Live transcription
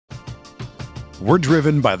We're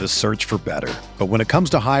driven by the search for better. But when it comes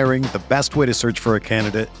to hiring, the best way to search for a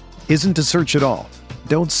candidate isn't to search at all.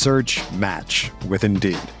 Don't search, match with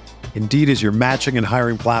Indeed. Indeed is your matching and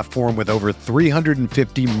hiring platform with over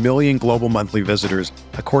 350 million global monthly visitors,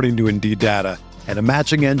 according to Indeed data, and a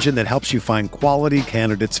matching engine that helps you find quality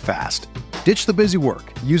candidates fast. Ditch the busy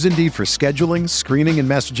work. Use Indeed for scheduling, screening, and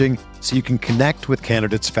messaging so you can connect with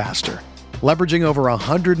candidates faster. Leveraging over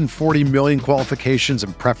 140 million qualifications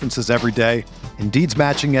and preferences every day, Indeed's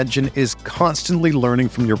matching engine is constantly learning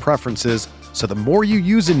from your preferences, so the more you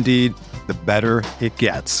use Indeed, the better it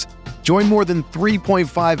gets. Join more than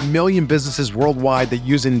 3.5 million businesses worldwide that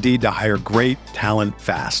use Indeed to hire great talent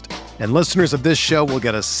fast. And listeners of this show will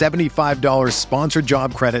get a $75 sponsored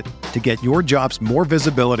job credit to get your jobs more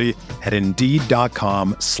visibility at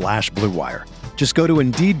Indeed.com/Blue Wire. Just go to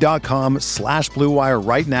Indeed.com/Blue Wire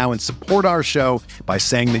right now and support our show by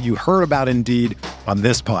saying that you heard about Indeed on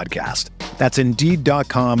this podcast. That's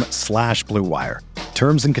Indeed.com/Blue Wire.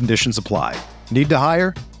 Terms and conditions apply. Need to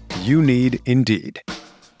hire? You need Indeed.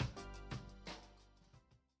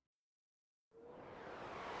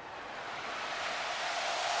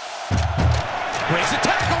 Breaks a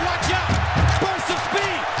tackle, watch out! Burst of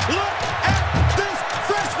speed! Look at this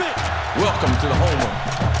freshman! Welcome to the home of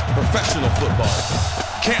professional football,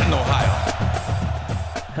 Canton, Ohio.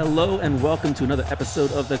 Hello and welcome to another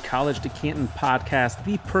episode of the College to Canton podcast,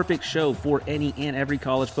 the perfect show for any and every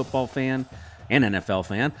college football fan and NFL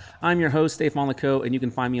fan. I'm your host, Stefan Laco, and you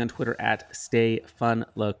can find me on Twitter at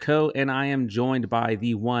StayFunLaco, and I am joined by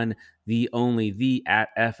the one, the only, the at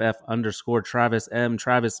FF_ Travis M.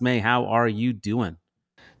 Travis May, how are you doing?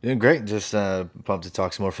 Doing great. Just pumped to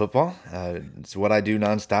talk some more football. It's what I do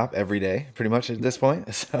nonstop every day, pretty much at this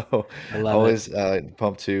point. So always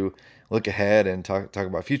pumped to look ahead and talk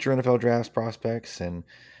about future NFL drafts prospects. And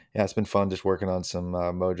yeah, it's been fun just working on some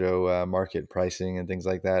Mojo market pricing and things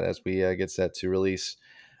like that as we get set to release.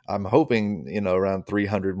 I'm hoping, around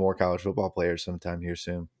 300 more college football players sometime here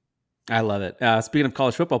soon. I love it. Speaking of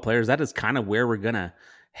college football players, that is kind of where we're going to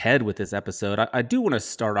head with this episode. I do want to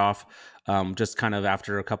start off just kind of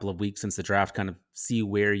after a couple of weeks since the draft, kind of see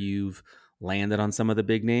where you've landed on some of the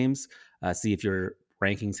big names, see if your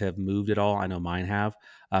rankings have moved at all. I know mine have.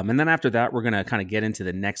 And then after that, we're going to kind of get into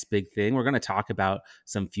the next big thing. We're going to talk about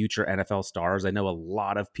some future NFL stars. I know a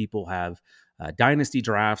lot of people have dynasty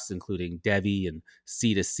drafts, including Devi and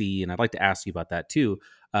C2C, and I'd like to ask you about that too.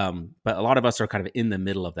 But a lot of us are kind of in the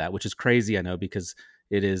middle of that, which is crazy, I know, because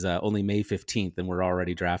it is only May 15th and we're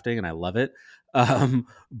already drafting, and I love it.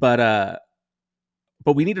 But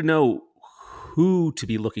we need to know who to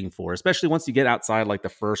be looking for, especially once you get outside like the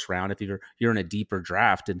first round. If you're in a deeper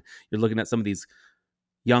draft and you're looking at some of these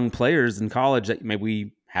young players in college that maybe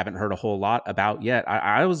we haven't heard a whole lot about yet.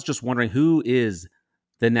 I was just wondering who is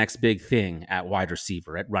the next big thing at wide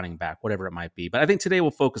receiver, at running back, whatever it might be. But I think today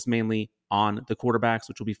we'll focus mainly on the quarterbacks,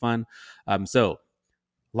 which will be fun. So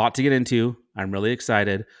a lot to get into. I'm really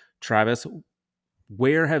excited. Travis,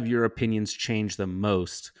 where have your opinions changed the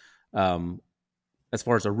most as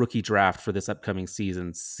far as a rookie draft for this upcoming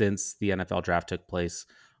season since the NFL draft took place?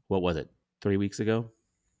 What was it, 3 weeks ago?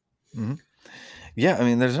 Mm-hmm. Yeah, I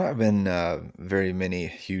mean, there's not been very many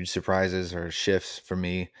huge surprises or shifts for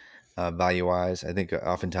me value-wise. I think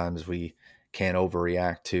oftentimes we can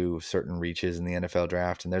overreact to certain reaches in the NFL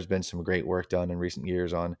draft, and there's been some great work done in recent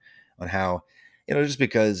years on how, just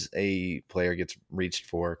because a player gets reached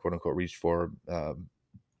for, quote unquote, reached for,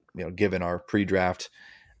 given our pre-draft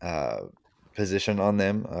position on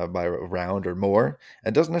them by a round or more,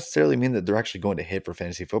 it doesn't necessarily mean that they're actually going to hit for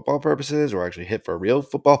fantasy football purposes or actually hit for real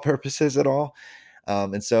football purposes at all.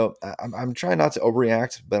 And so I'm trying not to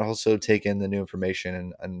overreact, but also take in the new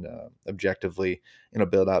information and objectively,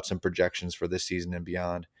 build out some projections for this season and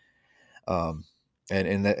beyond.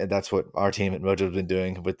 And that's what our team at Mojo has been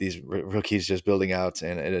doing with these rookies, just building out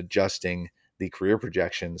and adjusting the career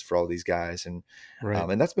projections for all these guys. And Right.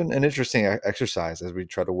 And that's been an interesting exercise as we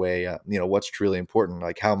try to weigh, what's truly important,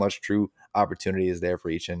 like how much true opportunity is there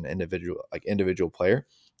for each individual player.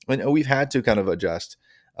 And we've had to kind of adjust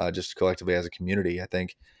just collectively as a community, I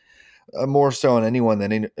think, more so on anyone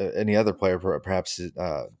than any other player, perhaps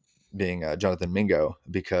being Jonathan Mingo,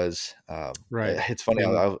 because Right. it's funny.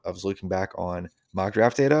 I was looking back on mock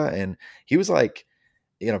draft data, and he was like,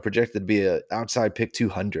 projected to be an outside pick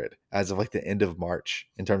 200 as of like the end of March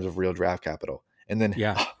in terms of real draft capital. And then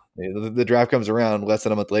the draft comes around less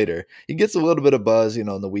than a month later. He gets a little bit of buzz, in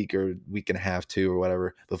the week or week and a half, two or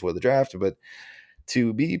whatever before the draft. But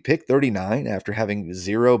to be pick 39 after having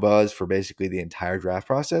zero buzz for basically the entire draft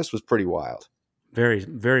process was pretty wild. Very,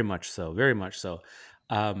 very much so. Very much so.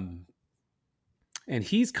 And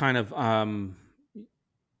he's kind of,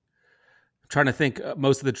 trying to think.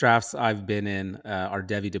 Most of the drafts I've been in are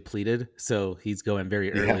Devi depleted, so he's going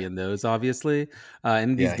very early Yeah. in those, obviously.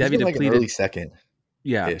 And these Yeah. He's Devi been like an depleted, early second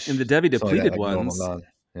yeah, in the ish. Devi Something like that, depleted like normal ones, non.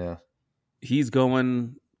 Yeah. he's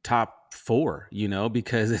going top four,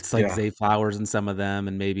 because it's like Yeah. Zay Flowers and some of them,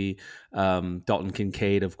 and maybe Dalton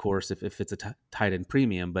Kincaid, of course, if it's a tight end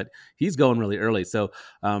premium, but he's going really early. So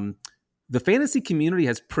the fantasy community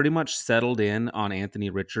has pretty much settled in on Anthony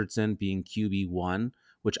Richardson being QB1,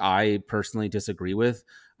 which I personally disagree with.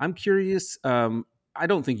 I'm curious. I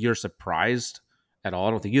don't think you're surprised at all.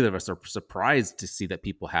 I don't think either of us are surprised to see that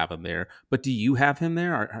people have him there. But do you have him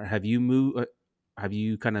there, or have you moved? Have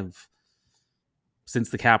you kind of, since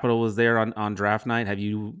the capital was there on draft night, have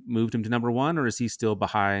you moved him to number one, or is he still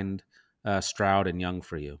behind Stroud and Young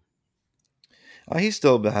for you? He's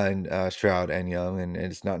still behind Stroud and Young, and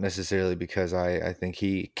it's not necessarily because I think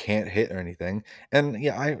he can't hit or anything. And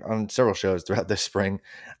yeah, I on several shows throughout this spring,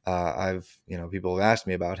 I've people have asked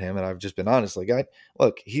me about him, and I've just been honest. Like,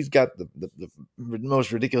 look, he's got the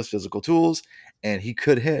most ridiculous physical tools, and he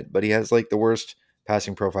could hit, but he has like the worst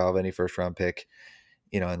passing profile of any first round pick,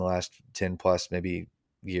 in the last 10 plus maybe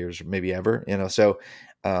years, maybe ever. So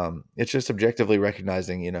it's just objectively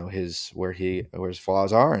recognizing where his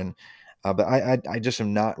flaws are, and but I just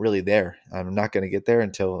am not really there. I'm not going to get there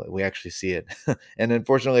until we actually see it. And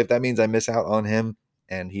unfortunately, if that means I miss out on him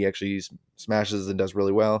and he actually smashes and does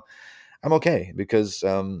really well, I'm okay, because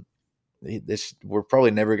we're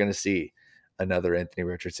probably never going to see another Anthony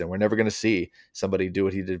Richardson. We're never going to see somebody do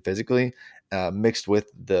what he did physically, mixed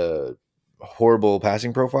with the horrible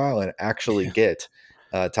passing profile, and actually get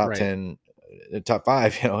top Right. 10, top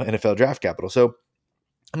five, NFL draft capital. So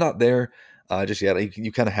I'm not there just yet.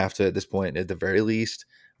 You kind of have to, at this point, at the very least,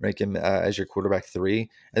 rank him as your quarterback 3.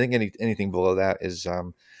 I think anything below that is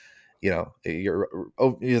you're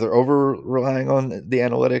either over relying on the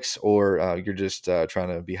analytics, or you're just trying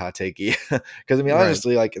to be hot takey. Because I mean, Right.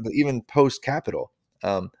 honestly, like even post capital,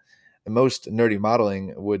 most nerdy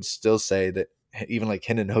modeling would still say that even like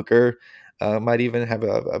Hendon Hooker might even have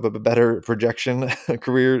a better projection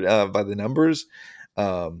career by the numbers.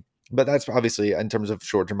 But that's obviously, in terms of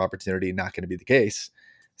short term opportunity, not going to be the case.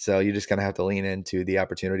 So you just kind of have to lean into the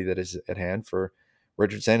opportunity that is at hand for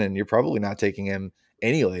Richardson, and you're probably not taking him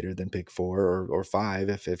any later than pick 4 or 5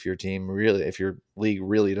 if your team really, if your league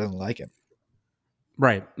really doesn't like him.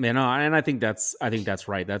 Right. Man, no, and I think that's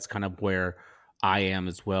right. That's kind of where I am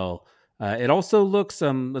as well. It also looks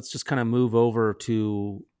let's just kind of move over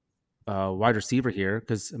to wide receiver here,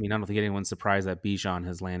 because I mean, I don't think anyone's surprised that Bijan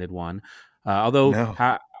has landed one. Although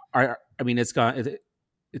No, I mean,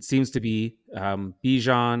 it seems to be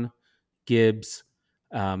Bijan, Gibbs,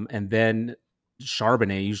 and then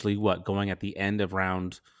Charbonnet, usually going at the end of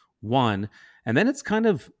round one. And then it's kind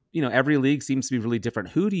of, every league seems to be really different.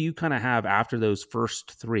 Who do you kind of have after those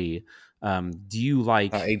first three? Do you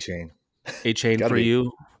like A Chain, A Chain got to for be.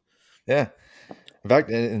 you? Yeah. In fact,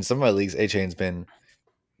 in some of my leagues, A Chain's been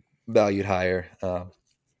valued higher.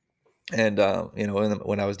 And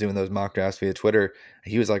when I was doing those mock drafts via Twitter,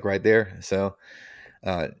 he was like right there. So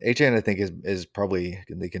HN, I think, is probably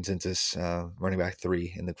the consensus running back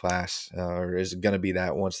 3 in the class, or is going to be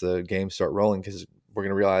that once the games start rolling, because we're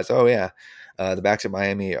going to realize, oh yeah, the backs at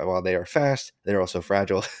Miami, while they are fast, they're also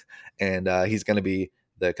fragile, and he's going to be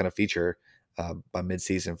the kind of feature by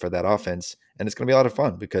midseason for that offense, and it's going to be a lot of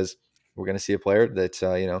fun, because we're going to see a player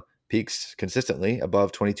that peaks consistently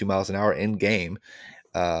above 22 miles an hour in game,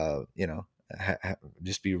 uh, you know,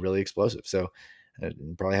 just be really explosive. So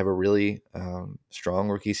probably have a really strong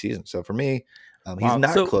rookie season. So for me, he's Wow.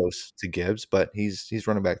 not So, close to Gibbs, but he's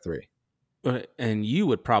running back 3. and you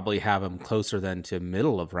would probably have him closer than to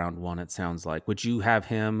middle of round one, it sounds like. Would you have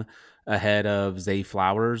him ahead of Zay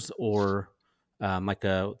Flowers, or like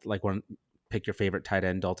one, pick your favorite tight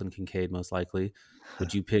end, Dalton Kincaid, most likely?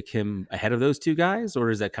 Would you pick him ahead of those two guys, or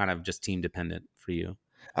is that kind of just team dependent for you?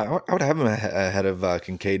 I would have him ahead of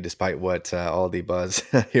Kincaid, despite what all the buzz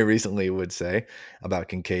here recently would say about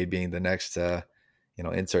Kincaid being the next,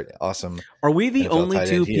 insert awesome Are we the NFL only tight end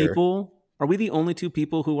two here. people? Are we the only two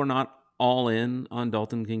people who are not all in on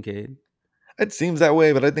Dalton Kincaid? It seems that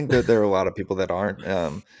way, but I think that there are a lot of people that aren't. I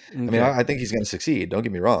mean, Okay. I think he's going to succeed. Don't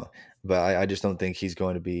get me wrong, but I just don't think he's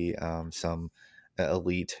going to be some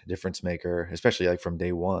elite difference maker, especially like from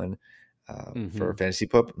day one, Hmm. for fantasy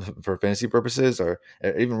purposes, or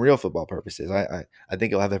even real football purposes. I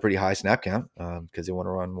think he'll have a pretty high snap count because they want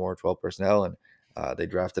to run more 12 personnel, and they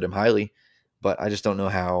drafted him highly. But I just don't know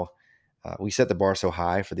how. We set the bar so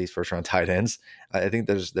high for these first round tight ends. I think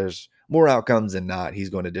there's more outcomes than not. He's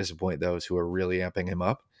going to disappoint those who are really amping him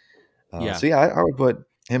up. Yeah. So yeah, I would put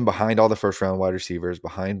him behind all the first round wide receivers,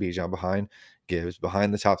 behind Bijan, behind Gibbs,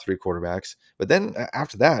 behind the top 3 quarterbacks. But then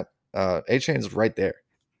after that, A-Chain's right there.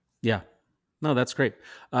 Yeah. No, that's great.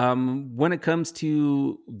 When it comes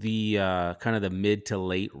to the kind of the mid to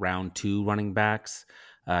late round 2 running backs,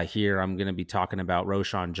 here I'm going to be talking about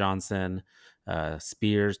Roshan Johnson,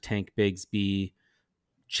 Spears, Tank Bigsby,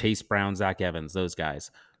 Chase Brown, Zach Evans, those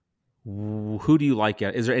guys. Who do you like?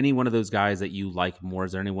 Is there any one of those guys that you like more?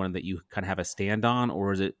 Is there anyone that you kind of have a stand on,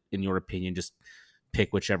 or is it, in your opinion, just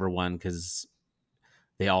pick whichever one because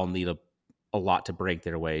they all need a lot to break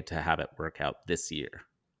their way to have it work out this year?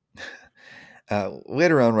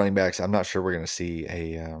 Later on running backs, I'm not sure we're going to see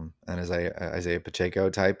an Isaiah Pacheco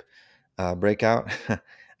type breakout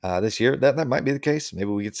this year. That might be the case. Maybe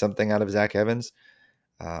we get something out of Zach Evans,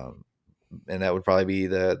 and that would probably be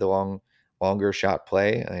the longer shot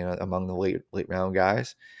play, among the late round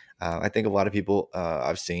guys. I think a lot of people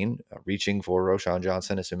I've seen reaching for Roshan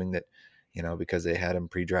Johnson, assuming that because they had him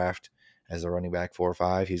pre-draft as a running back 4 or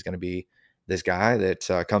 5, he's going to be this guy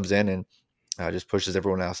that comes in and just pushes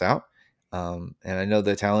everyone else out. And I know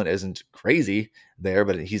the talent isn't crazy there,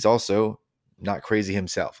 but he's also not crazy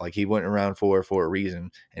himself. Like, he went around for a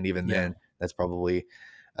reason. And even then, that's probably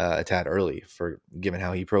a tad early for given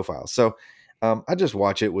how he profiles. So I just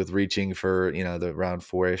watch it with reaching for, the round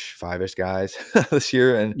 4-ish, 5-ish guys this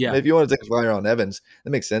year. And if you want to take a flyer on Evans,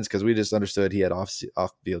 that makes sense because we just understood he had off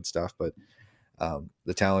field stuff, but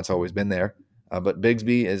the talent's always been there. But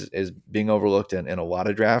Bigsby is being overlooked in a lot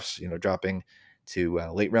of drafts, dropping to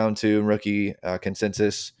late round 2 rookie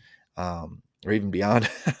consensus, or even beyond,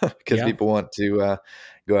 because people want to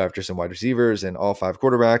go after some wide receivers and all 5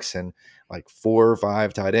 quarterbacks and like 4 or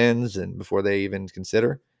 5 tight ends, and before they even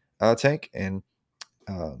consider Tank. And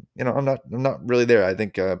I'm not really there. I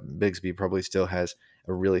think Bigsby probably still has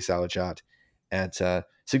a really solid shot at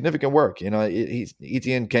significant work.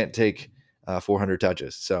 Etienne can't take 400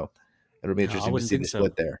 touches, so it'll be interesting to see the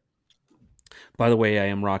split there. By the way, I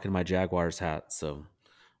am rocking my Jaguars hat, so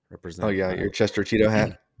represent. Oh yeah, your Chester Cheeto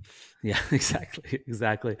hat. Yeah,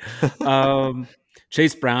 exactly.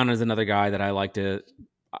 Chase Brown is another guy that I like to.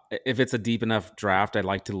 If it's a deep enough draft, I'd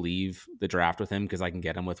like to leave the draft with him because I can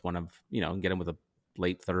get him with get him with a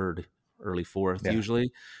late 3rd, early 4th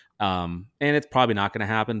usually. And it's probably not going to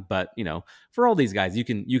happen, but for all these guys, you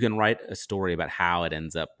can write a story about how it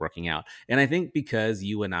ends up working out. And I think because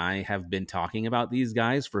you and I have been talking about these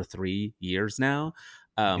guys for 3 years now,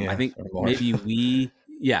 I think maybe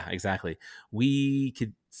we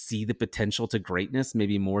could see the potential to greatness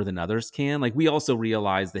maybe more than others can. Like, we also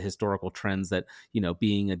realize the historical trends that,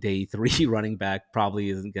 being a day 3 running back probably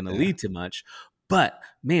isn't going to lead to much. But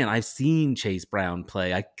man, I've seen Chase Brown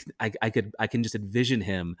play. I can just envision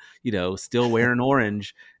him, still wearing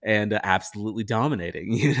orange and absolutely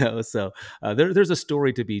dominating. So there's a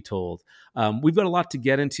story to be told. We've got a lot to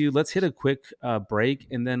get into. Let's hit a quick break,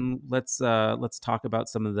 and then let's talk about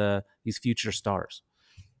some of these future stars.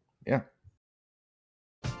 Yeah.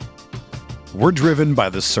 We're driven by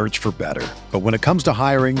the search for better, but when it comes to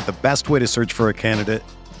hiring, the best way to search for a candidate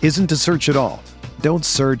isn't to search at all. Don't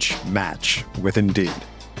search, match with Indeed.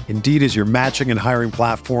 Indeed is your matching and hiring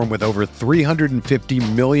platform with over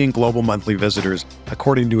 350 million global monthly visitors,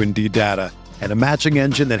 according to Indeed data, and a matching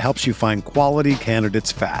engine that helps you find quality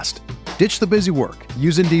candidates fast. Ditch the busy work.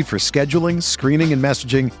 Use Indeed for scheduling, screening, and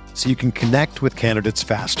messaging so you can connect with candidates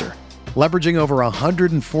faster. Leveraging over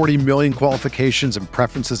 140 million qualifications and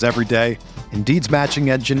preferences every day, Indeed's matching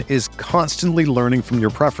engine is constantly learning from your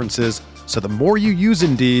preferences, so the more you use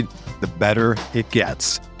Indeed, the better it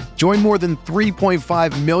gets. Join more than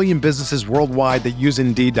 3.5 million businesses worldwide that use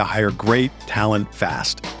Indeed to hire great talent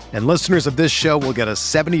fast. And listeners of this show will get a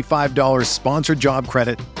 $75 sponsored job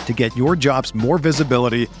credit to get your jobs more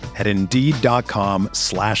visibility at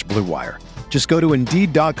Indeed.com/Blue Wire. Just go to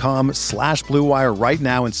Indeed.com/Blue Wire right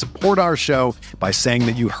now and support our show by saying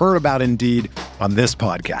that you heard about Indeed on this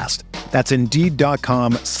podcast. That's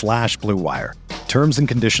Indeed.com/Blue Wire. Terms and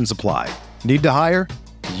conditions apply. Need to hire?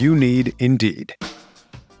 You need Indeed.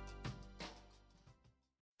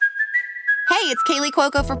 Hey, it's Kaylee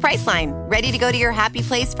Cuoco for Priceline. Ready to go to your happy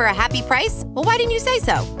place for a happy price? Well, why didn't you say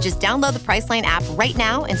so? Just download the Priceline app right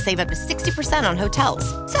now and save up to 60% on hotels.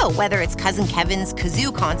 So whether it's Cousin Kevin's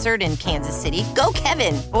Kazoo Concert in Kansas City, go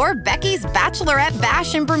Kevin, or Becky's Bachelorette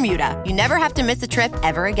Bash in Bermuda, you never have to miss a trip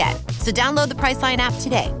ever again. So download the Priceline app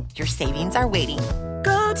today. Your savings are waiting.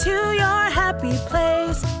 Go to your happy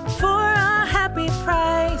place for a happy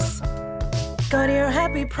price. Go to your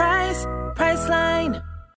happy price, Priceline.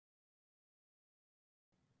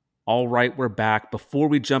 All right, we're back. Before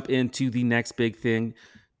we jump into the next big thing,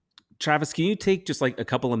 Travis, can you take just like a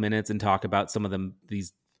couple of minutes and talk about some of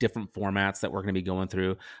these different formats that we're going to be going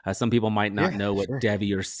through? Some people might not Yeah, know what sure.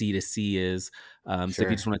 Devi or C2C is. So if you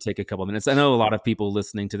Sure. just want to take a couple of minutes, I know a lot of people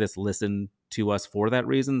listening to this listen to us for that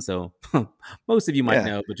reason. So most of you might Yeah.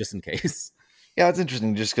 know, but just in case. Yeah, it's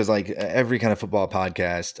interesting just because like every kind of football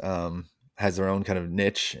podcast has their own kind of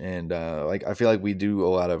niche, and like I feel like we do a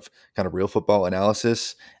lot of kind of real football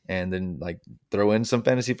analysis, and then like throw in some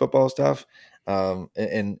fantasy football stuff.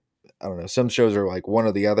 And I don't know, some shows are like one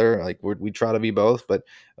or the other. Like we try to be both, but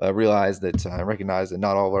realize that I recognize that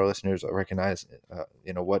not all of our listeners recognize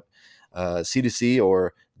what C2C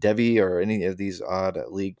or Devi or any of these odd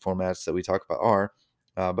league formats that we talk about are.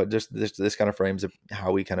 But just this kind of frames of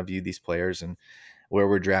how we kind of view these players and where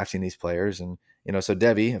we're drafting these players. And, so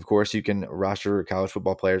Devi, of course, you can roster college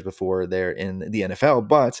football players before they're in the NFL,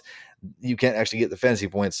 but you can't actually get the fantasy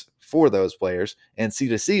points for those players. And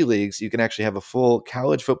C2C leagues, you can actually have a full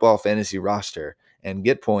college football fantasy roster and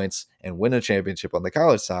get points and win a championship on the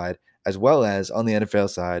college side, as well as on the NFL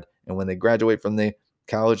side. And when they graduate from the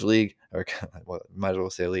college league, or well, might as well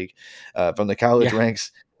say league, from the college Yeah.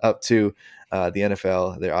 ranks up to the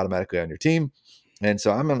NFL, they're automatically on your team. And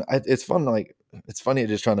so it's fun. Like it's funny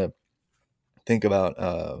just trying to think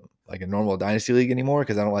about like a normal dynasty league anymore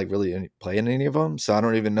because I don't like really play in any of them. So I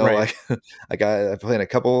don't even know Right. like like I play in a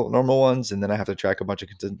couple normal ones and then I have to track a bunch of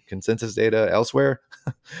consensus data elsewhere.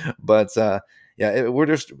 But yeah, we're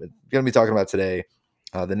just going to be talking about today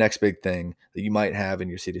the next big thing that you might have in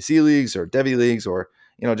your C2C leagues or Devi leagues, or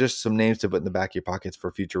just some names to put in the back of your pockets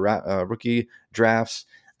for future rookie drafts.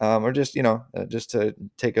 Or just just to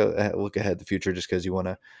take a look ahead the future, just because you want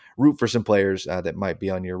to root for some players that might be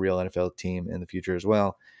on your real NFL team in the future as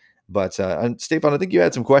well. But Stefan, I think you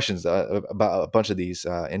had some questions about a bunch of these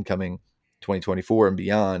incoming 2024 and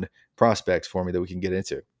beyond prospects for me that we can get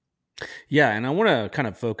into. Yeah, and I want to kind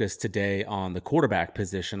of focus today on the quarterback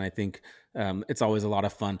position. I think it's always a lot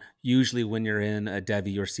of fun. Usually, when you're in a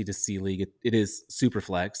Devi or C2C league, it is super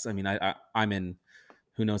flex. I mean, I'm in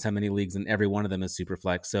who knows how many leagues, and every one of them is super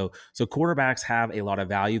flex. So quarterbacks have a lot of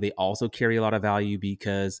value. They also carry a lot of value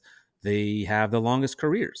because they have the longest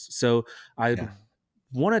careers. So I Yeah.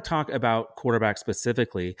 want to talk about quarterbacks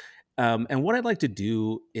specifically. And what I'd like to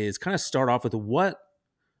do is kind of start off with what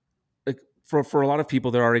like for a lot of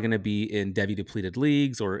people, they're already going to be in Devi depleted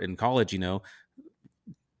leagues or in college.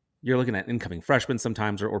 You're looking at incoming freshmen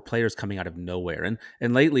sometimes, or players coming out of nowhere.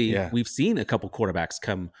 And lately, Yeah. we've seen a couple quarterbacks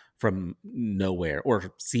come from nowhere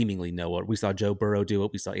or seemingly nowhere. We saw Joe Burrow do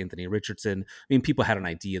it. We saw Anthony Richardson. I mean, people had an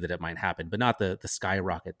idea that it might happen, but not the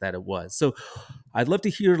skyrocket that it was. So I'd love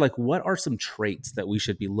to hear like what are some traits that we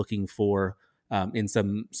should be looking for in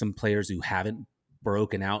some players who haven't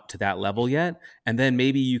broken out to that level yet, and then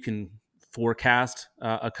maybe you can forecast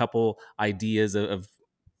a couple ideas of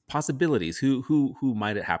possibilities. Who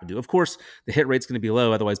might it happen to? Of course, the hit rate's going to be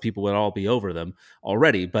low, otherwise people would all be over them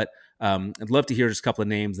already. But I'd love to hear just a couple of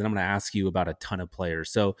names, and I'm going to ask you about a ton of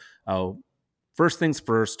players. So first things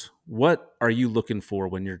first, what are you looking for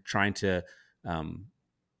when you're trying to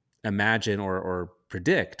imagine or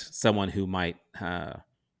predict someone who might have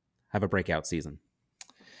a breakout season?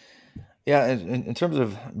 Yeah, in terms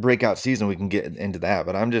of breakout season, we can get into that.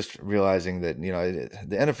 But I'm just realizing that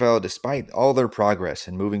the NFL, despite all their progress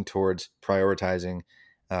and moving towards prioritizing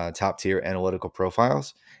top tier analytical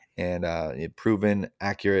profiles and proven,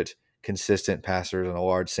 accurate, consistent passers on a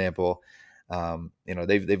large sample,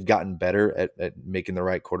 they've gotten better at making the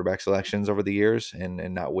right quarterback selections over the years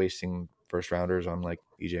and not wasting first rounders on like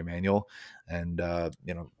EJ Manuel and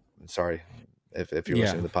sorry if you're Yeah.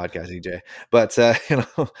 listening to the podcast, EJ. But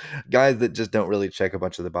guys that just don't really check a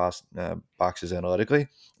bunch of the boxes analytically.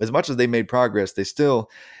 As much as they made progress, they still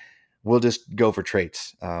will just go for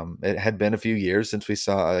traits. It had been a few years since we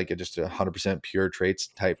saw like just 100% pure traits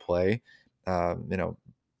type play.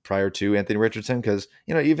 Prior to Anthony Richardson, because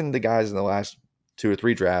even the guys in the last 2 or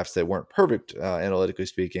 3 drafts that weren't perfect analytically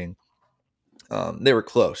speaking, they were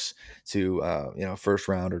close to first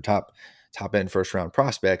round or top end first round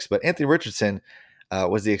prospects. But Anthony Richardson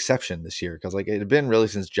was the exception this year because like it had been really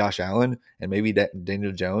since Josh Allen and maybe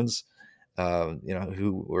Daniel Jones,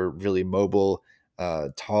 who were really mobile,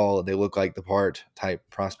 tall. They look like the part type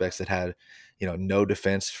prospects that had no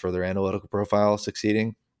defense for their analytical profile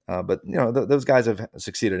succeeding. But those guys have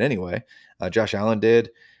succeeded anyway. Josh Allen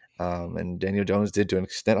did, and Daniel Jones did to an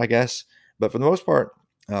extent, I guess. But for the most part,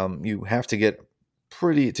 you have to get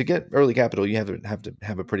to get early capital. You have to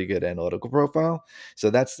have a pretty good analytical profile. So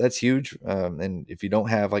that's huge. And if you don't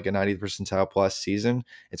have like a 90th percentile plus season,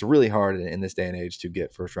 it's really hard in this day and age to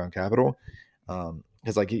get first round capital.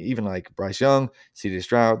 Because like even like Bryce Young, C.J.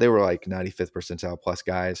 Stroud, they were like 95th percentile plus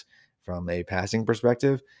guys from a passing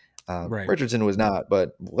perspective. Right. Richardson was not,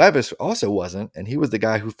 but Levis also wasn't, and he was the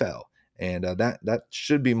guy who fell. And that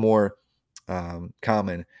should be more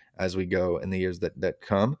common as we go in the years that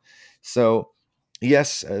come. So,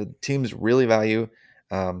 yes, teams really value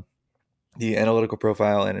the analytical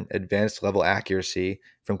profile and advanced level accuracy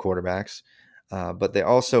from quarterbacks, but they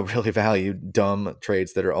also really value dumb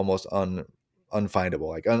traits that are almost unfindable,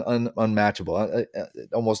 like unmatchable,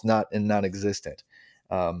 almost non-existent.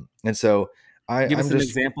 And so Give I'm us an just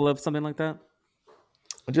example of something like that.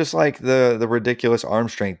 like the ridiculous arm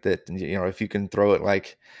strength that, if you can throw it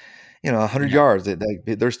like 100 Yeah. yards,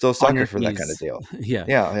 they're still On your suckers for that kind of knees. deal. Yeah.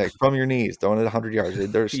 Yeah, like from your knees, throwing it 100 yards,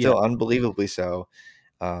 they're Yeah. still unbelievably so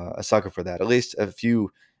a sucker for that. At least a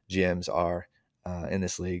few GMs are in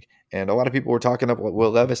this league, and a lot of people were talking up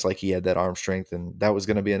Will Levis like he had that arm strength, and that was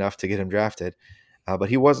going to be enough to get him drafted. But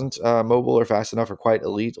he wasn't mobile or fast enough or quite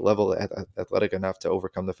elite level athletic enough to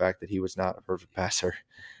overcome the fact that he was not a perfect passer,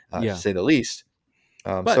 to Yeah. say the least.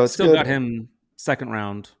 So But it's still good. got him second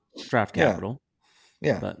round draft Yeah, capital.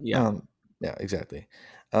 yeah. But yeah. Yeah, exactly.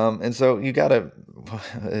 And so you gotta,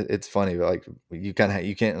 it's funny, but like you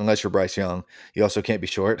can't, unless you're Bryce Young, you also can't be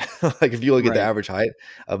short. Like if you look at the Right. average height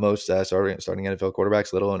of most starting NFL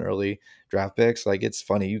quarterbacks, little and early draft picks, like it's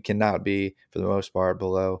funny, you cannot be for the most part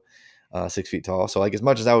below 6 feet tall. So like as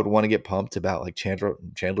much as I would want to get pumped about like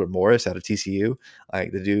Chandler Morris out of TCU,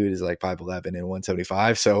 like the dude is like 5'11" and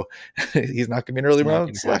 175. So he's not gonna be an It's early not round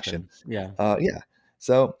gonna selection. happen. Yeah. Yeah.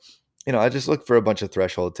 So, I just look for a bunch of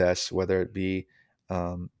threshold tests, whether it be,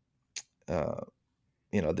 um, uh,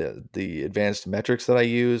 the advanced metrics that I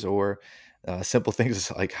use, or simple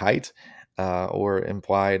things like height, or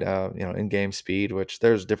implied, in-game speed, which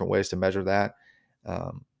there's different ways to measure that,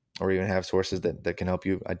 um, or even have sources that can help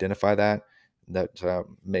you identify that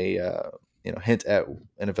may, hint at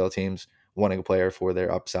NFL teams wanting a player for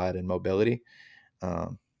their upside and mobility.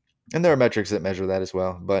 Um, and there are metrics that measure that as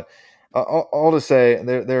well. But all to say,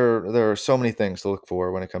 there are so many things to look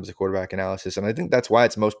for when it comes to quarterback analysis, and I think that's why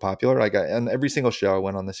it's most popular. Like on every single show I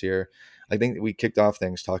went on this year, I think we kicked off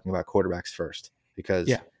things talking about quarterbacks first, because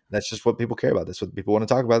Yeah. that's just what people care about. That's what people want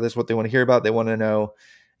to talk about. That's what they want to hear about. They want to know,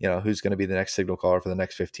 who's going to be the next signal caller for the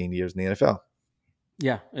next 15 years in the NFL.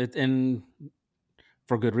 Yeah. And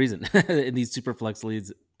for good reason in these super flex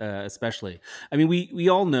leads, especially. I mean, we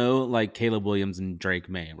all know like Caleb Williams and Drake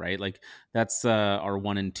May, right? Like that's our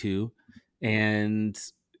 1 and 2, and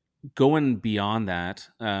going beyond that.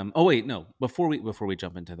 Oh wait, no. Before we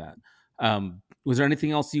jump into that, was there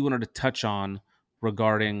anything else you wanted to touch on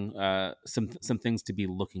regarding some things to be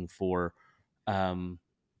looking for? Um,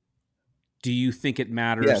 do you think it Yeah.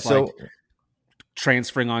 matters, like So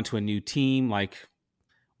transferring onto a new team, like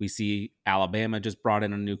we see Alabama just brought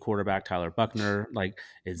in a new quarterback, Tyler Buckner. Like,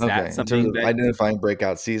 is that okay, in terms something of that identifying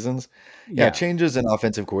breakout seasons, yeah, yeah, changes in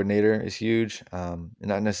offensive coordinator is huge. And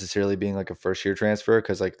not necessarily being like a first year transfer,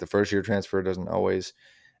 because like the first year transfer doesn't always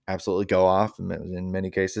absolutely go off in many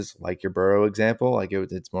cases, like your Burrow example. Like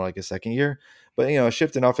it's more like a second year, but a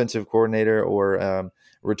shift in offensive coordinator, or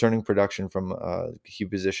returning production from key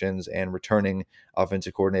positions, and returning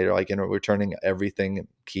offensive coordinator, like returning everything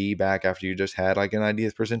key back after you just had like an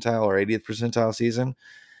 90th percentile or 80th percentile season.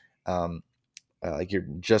 Um, like you're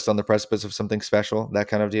just on the precipice of something special, that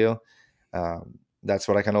kind of deal. That's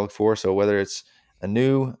what I kind of look for. So whether it's a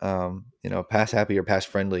new, pass happy or pass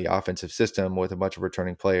friendly offensive system with a bunch of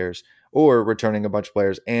returning players, or returning a bunch of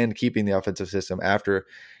players and keeping the offensive system after,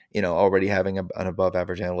 already having an above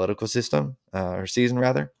average analytical system, or season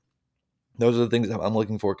rather, those are the things that I'm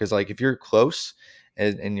looking for. Cause like if you're close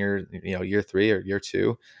in your, year 3 or year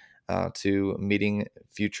 2, to meeting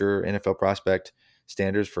future NFL prospect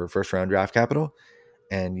standards for first round draft capital,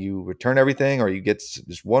 and you return everything, or you get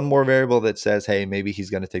just one more variable that says, hey, maybe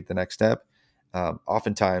he's going to take the next step.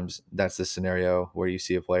 Oftentimes, that's the scenario where you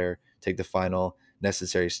see a player take the final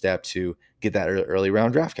necessary step to get that early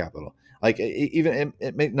round draft capital. Like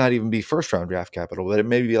it may not even be first round draft capital, but it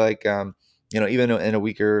may be like, even in a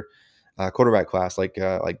weaker quarterback class, like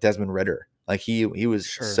Desmond Ritter. Like he was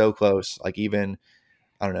sure, so close. Like even,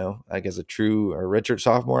 I don't know, like as a true or Richard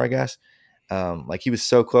sophomore, I guess. Like he was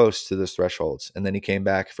so close to those thresholds, and then he came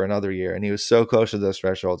back for another year, and he was so close to those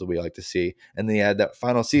thresholds that we like to see. And then he had that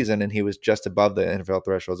final season, and he was just above the NFL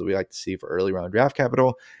thresholds that we like to see for early round draft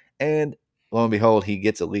capital. And lo and behold, he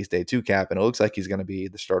gets at least a 2 cap, and it looks like he's going to be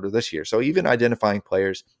the starter this year. So even identifying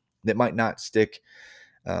players that might not stick,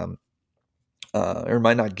 um, or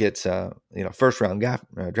might not get first round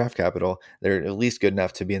draft capital, they're at least good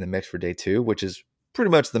enough to be in the mix for day 2, which is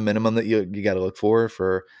pretty much the minimum that you got to look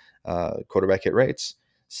for quarterback hit rates.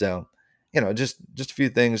 So just a few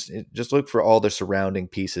things. Just look for all the surrounding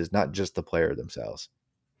pieces, not just the player themselves.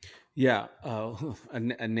 Yeah,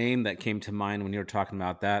 a name that came to mind when you were talking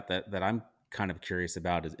about that I'm kind of curious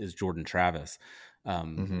about is Jordan Travis,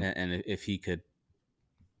 Hmm. and if he could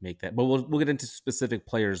make that. But we'll get into specific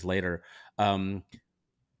players later. Um,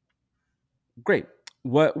 great.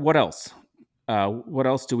 What else? What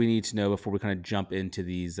else do we need to know before we kind of jump into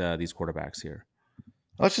these quarterbacks here?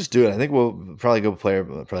 Let's just do it. I think we'll probably go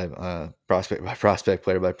prospect by prospect,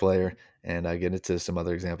 player by player, and get into some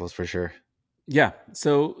other examples for sure. Yeah.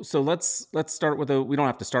 So let's start with we don't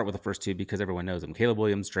have to start with the first two because everyone knows them. Caleb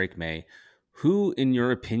Williams, Drake May. Who, in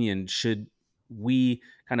your opinion, should we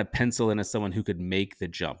kind of pencil in as someone who could make the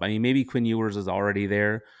jump? I mean, maybe Quinn Ewers is already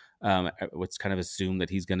there. What's kind of assumed that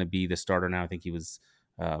he's going to be the starter now. I think he was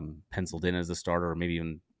penciled in as the starter, or maybe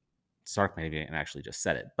even Sark maybe and actually just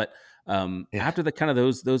said it. But Yeah. after the kind of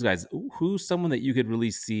those guys, who's someone that you could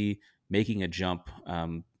really see making a jump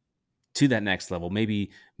to that next level,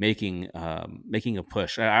 maybe making a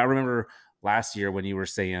push. I remember last year when you were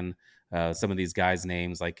saying some of these guys'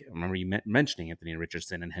 names, like I remember you mentioning Anthony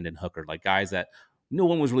Richardson and Hendon Hooker, like guys that no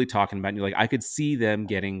one was really talking about. And you're like, I could see them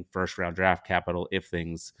getting first round draft capital if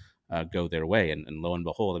things go their way. And lo and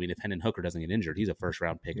behold, I mean, if Hendon Hooker doesn't get injured, he's a first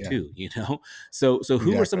round pick Yeah. too. You know, so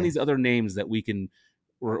who are some of Exactly. these other names that we can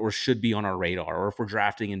or should be on our radar, or if we're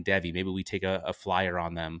drafting in Devi, maybe we take a flyer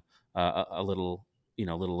on them a little, a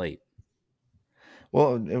little late.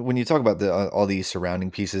 Well, when you talk about all these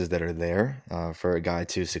surrounding pieces that are there for a guy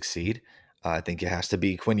to succeed, I think it has to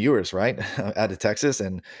be Quinn Ewers, right, out of Texas.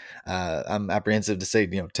 And I'm apprehensive to say,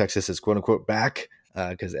 Texas is quote unquote back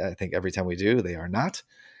because I think every time we do, they are not.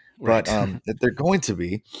 But Right. if they're going to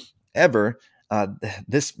be ever,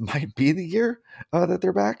 this might be the year that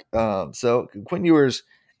they're back. So Quinn Ewers,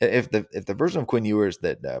 if the version of Quinn Ewers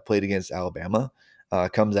that played against Alabama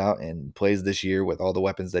comes out and plays this year with all the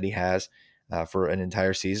weapons that he has for an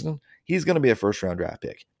entire season, he's going to be a first round draft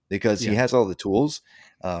pick because he Yeah. has all the tools.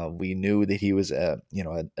 We knew that he was an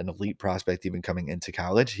elite prospect even coming into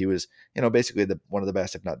college. He was basically one of the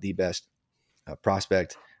best, if not the best,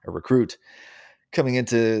 prospect or recruit coming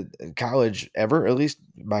into college ever, at least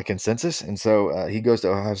by consensus. And so he goes to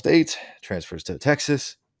Ohio State, transfers to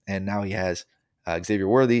Texas, and now he has Xavier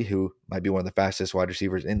Worthy, who might be one of the fastest wide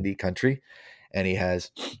receivers in the country. And he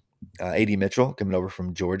has A.D. Mitchell coming over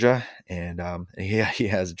from Georgia, and he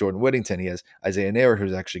has Jordan Whittington. He has Isaiah Nair,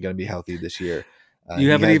 who's actually going to be healthy this year. You He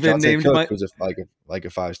haven't has even Jonte named Cook, my. who's like a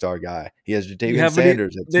 5-star guy. He has You Jatavian haven't.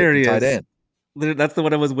 Sanders There at he tight is. end. That's the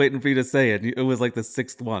one I was waiting for you to say. It was like the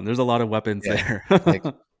sixth one. There's a lot of weapons Yeah, there. like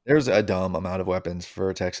there's a dumb amount of weapons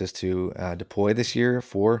for Texas to deploy this year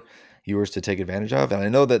for Ewers to take advantage of. And I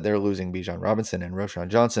know that they're losing Bijan Robinson and Roshan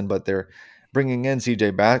Johnson, but they're bringing in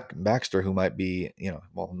CJ Baxter, who might be,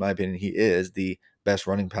 well, in my opinion, he is the best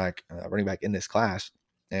running back in this class.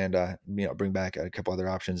 And bring back a couple other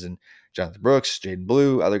options and Jonathan Brooks, Jaden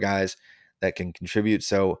Blue, other guys that can contribute.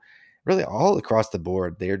 So really, all across the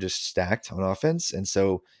board, they are just stacked on offense. And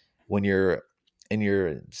so when you're in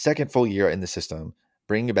your second full year in the system,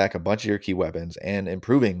 bringing back a bunch of your key weapons and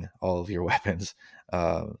improving all of your weapons,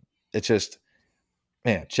 it's just,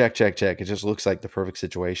 man, check, check, check. It just looks like the perfect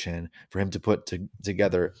situation for him to put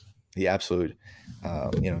together the absolute,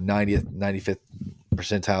 90th, 95th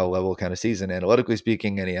percentile level kind of season, analytically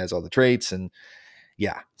speaking, and he has all the traits. And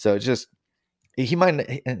yeah, so it's just, he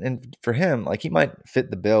might, and for him, like he might fit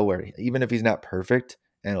the bill where even if he's not perfect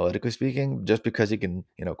analytically speaking, just because he can,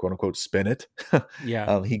 quote unquote, spin it,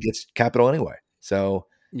 Yeah. he gets capital anyway. So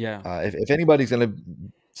Yeah. if anybody's going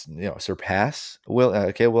to, surpass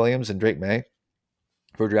Caleb Williams and Drake May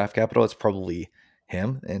for draft capital, it's probably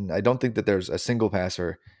him. And I don't think that there's a single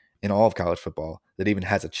passer in all of college football that even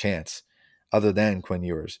has a chance other than Quinn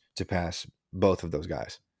Ewers to pass both of those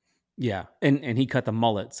guys. Yeah. And he cut the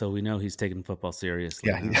mullet, so we know he's taking football seriously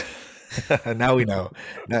Yeah. now. Now we know.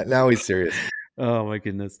 Now he's serious. Oh my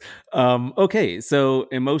goodness. Okay, so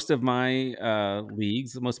in most of my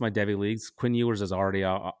leagues, most of my Devi leagues, Quinn Ewers is already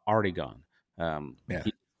gone. Yeah.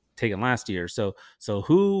 He taken last year. So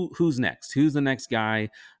who's next? Who's the next guy?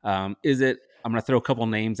 Is it? I'm going to throw a couple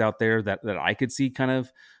names out there that I could see kind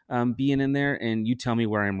of being in there, and you tell me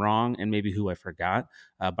where I'm wrong and maybe who I forgot.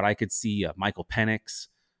 But I could see Michael Penix,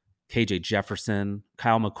 KJ Jefferson,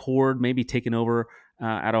 Kyle McCord, maybe taking over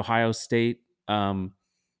at Ohio State.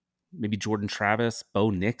 Maybe Jordan Travis,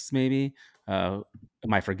 Bo Nix, maybe. Am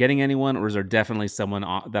I forgetting anyone, or is there definitely someone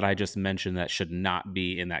that I just mentioned that should not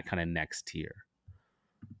be in that kind of next tier?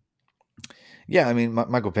 Yeah, I mean,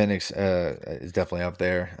 Michael Penix is definitely up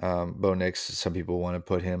there. Bo Nix, some people want to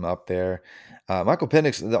put him up there. Michael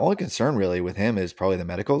Penix, the only concern really with him is probably the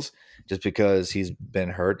medicals, just because he's been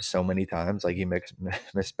hurt so many times. Like he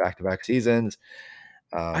missed back to back seasons.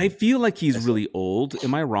 I Um, feel like he's and so really old.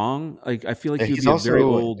 Am I wrong? Like I feel like yeah, he would he's be a very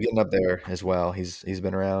also old. getting up there as well. He's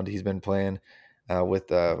been around. He's been playing with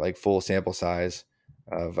like full sample size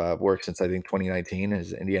of work since I think 2019,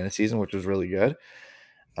 his Indiana season, which was really good.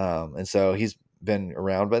 And so he's been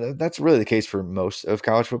around, but that's really the case for most of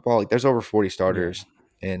college football. Like there's over 40 Yeah, starters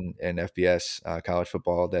in FBS college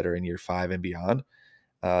football that are in year 5 and beyond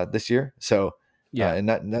this year. So yeah. and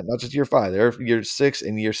not just year 5, there are year 6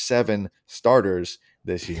 and year 7 starters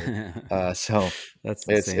this year. So That's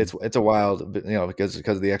it's insane. it's a wild, because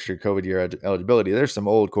of the extra COVID year eligibility. There's some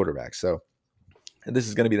old quarterbacks. So this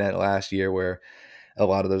is going to be that last year where a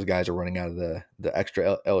lot of those guys are running out of the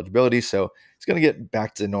extra eligibility. So it's going to get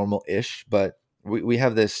back to normal ish. But we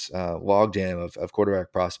have this logjam of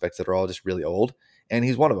quarterback prospects that are all just really old, and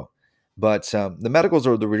he's one of them. But the medicals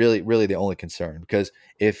are really the only concern, because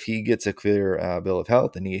if he gets a clear bill of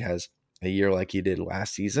health and he has a year like he did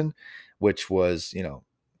last season, which was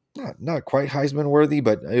not quite Heisman worthy,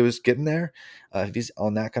 but it was getting there. If he's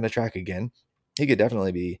on that kind of track again, he could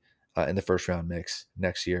definitely be in the first round mix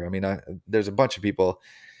next year. I mean, there's a bunch of people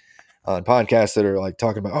on podcasts that are like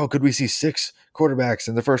talking about, oh, could we see 6 quarterbacks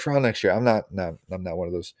in the first round next year? I'm not one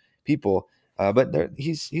of those people, but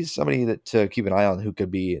he's somebody that to keep an eye on, who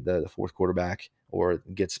could be the fourth quarterback or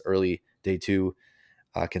gets early day 2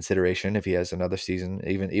 consideration if he has another season,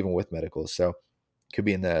 even with medicals. So could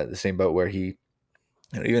be in the same boat where he,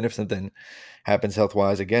 even if something happens health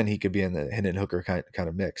wise, again, he could be in the Hendon Hooker kind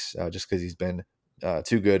of mix, just because he's been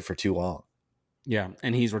too good for too long. Yeah,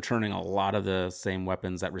 and he's returning a lot of the same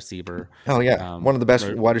weapons at receiver. Oh yeah, one of the best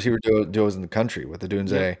Right. wide receiver duos in the country with Yep.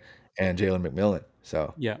 Adunze and Jalen McMillan.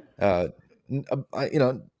 So, Yeah. uh,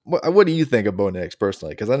 what do you think of Bo Nix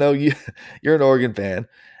personally? Because I know you're an Oregon fan,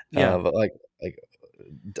 Yeah. but like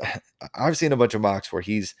I've seen a bunch of mocks where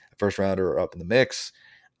he's a first rounder or up in the mix.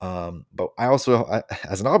 But I also,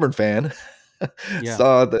 as an Auburn fan, Yeah.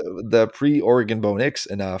 saw the pre-Oregon Bo Nix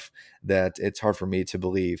enough that it's hard for me to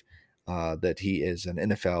believe that he is an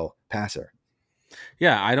NFL passer.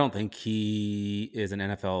 Yeah, I don't think he is an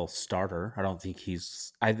NFL starter. I don't think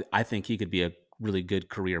he's I think he could be a really good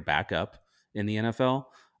career backup in the NFL.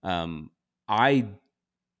 I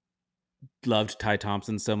loved Ty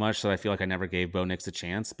Thompson so much that I feel like I never gave Bo Nix a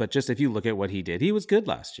chance. But just if you look at what he did, he was good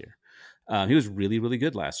last year. He was really, really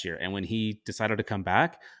good last year. And when he decided to come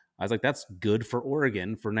back, I was like, that's good for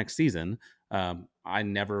Oregon for next season. I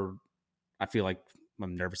feel like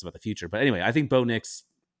I'm nervous about the future. But anyway, I think Bo Nix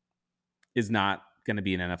is not going to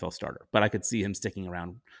be an NFL starter, but I could see him sticking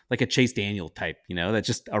around like a Chase Daniel type, that's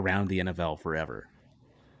just around the NFL forever.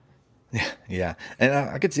 Yeah, and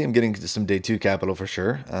I could see him getting some day 2 capital for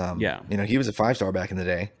sure. Yeah. He was a 5-star back in the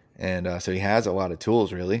day, and so he has a lot of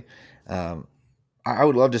tools. Really, um, I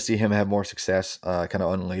would love to see him have more success, kind of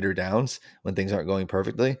on later downs when things aren't going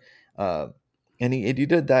perfectly. Uh, and he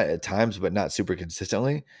did that at times, but not super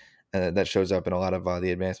consistently. That shows up in a lot of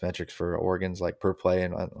the advanced metrics for Oregon's, like per play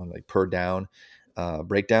and on like per down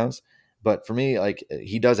breakdowns. But for me, like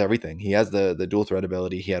he does everything. He has the dual threat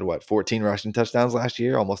ability. He had 14 rushing touchdowns last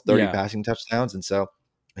year, almost 30 Yeah. passing touchdowns, and so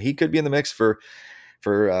he could be in the mix for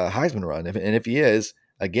Heisman run. And if he is,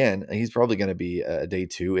 again, he's probably going to be a day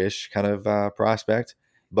 2 ish kind of prospect.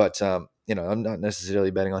 But I'm not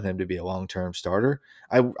necessarily betting on him to be a long term starter.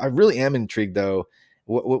 I really am intrigued though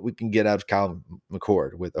what we can get out of Kyle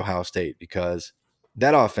McCord with Ohio State, because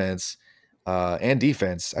that offense and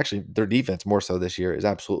defense, actually their defense more so this year, is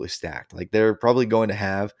absolutely stacked. Like they're probably going to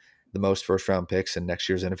have the most first round picks in next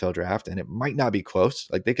year's NFL draft, and it might not be close.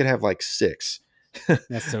 Like they could have like 6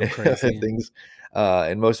 That's so if crazy. things,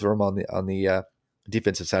 and most of them on the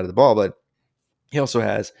defensive side of the ball. But he also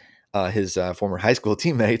has his former high school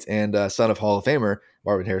teammate and son of Hall of Famer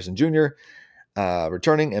Marvin Harrison Jr.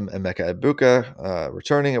 Returning, and Emeka Ibuka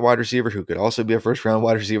returning at wide receiver, who could also be a first round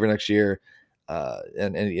wide receiver next year.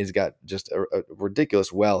 And he's got just a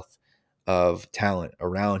ridiculous wealth of talent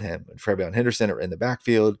around him. And Trevion Henderson in the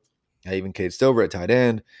backfield, even Cade Stover at tight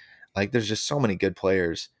end. Like there's just so many good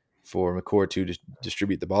players for McCord to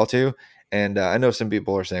distribute the ball to. And I know some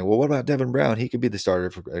people are saying, well, what about Devin Brown? He could be the starter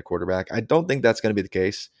for a quarterback. I don't think that's going to be the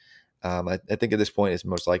case. I think at this point it's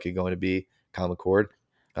most likely going to be Kyle McCord,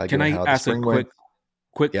 Can given I how the ask a spring went.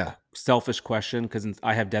 quick Yeah. selfish question? Because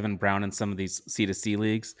I have Devin Brown in some of these C2C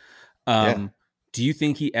leagues. Yeah. Do you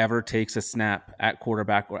think he ever takes a snap at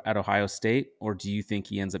quarterback or at Ohio State, or do you think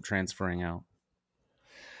he ends up transferring out?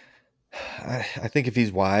 I think if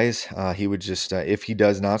he's wise, he would just if he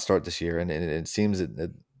does not start this year, and it seems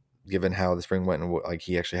that given how the spring went, and like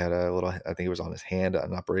he actually had a little, I think it was on his hand, a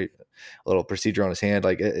little procedure on his hand.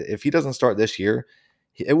 Like if he doesn't start this year,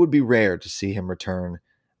 it would be rare to see him return,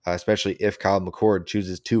 especially if Kyle McCord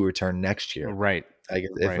chooses to return next year. Right. Like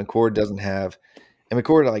if Right. McCord doesn't have, and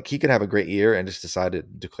McCord, like he could have a great year and just decide to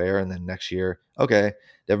declare, and then next year, okay,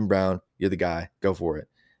 Devin Brown, you're the guy, go for it.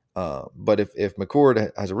 But if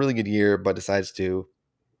McCord has a really good year, but decides to,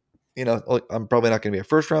 look, I'm probably not going to be a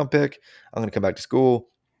first round pick. I'm going to come back to school,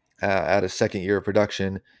 add a second year of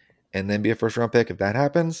production, and then be a first round pick. If that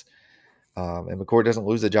happens, and McCord doesn't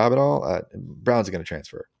lose the job at all, Brown's going to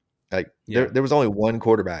transfer. Like Yeah. there was only one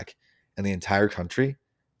quarterback in the entire country,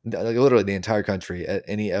 like literally the entire country at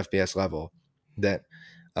any FBS level that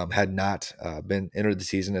had not been entered the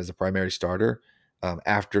season as a primary starter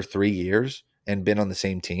after 3 years and been on the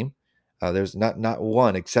same team. There's not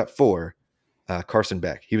one except for Carson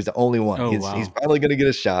Beck. He was the only one. Oh, He's wow. finally going to get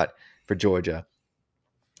a shot for Georgia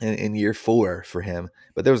in year 4 for him,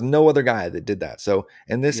 but there was no other guy that did that. So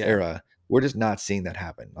in this Yeah. era, we're just not seeing that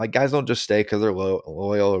happen. Like guys don't just stay because they're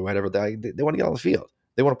loyal or whatever. They want to get on the field.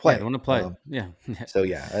 They want to Yeah. They play. want to play. Yeah. So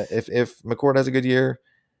yeah, if McCord has a good year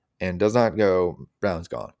and does not go, Brown's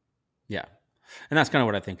gone. Yeah. And that's kind of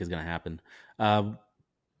what I think is going to happen.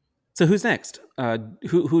 So who's next?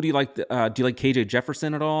 Who do you like? Do you like KJ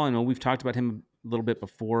Jefferson at all? I know we've talked about him a little bit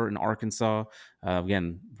before in Arkansas.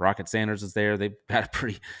 Again, Rocket Sanders is there. They've had a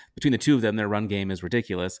pretty between the two of them. Their run game is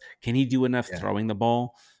ridiculous. Can he do enough Yeah, throwing the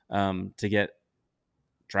ball to get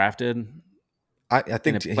drafted I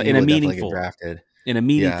think he in a will definitely get meaningful drafted. in a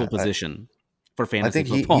meaningful Yeah, position for I fantasy think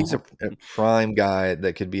he's football? a prime guy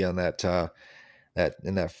that could be on that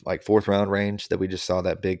in that like 4th round range that we just saw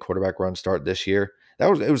that big quarterback run start this year.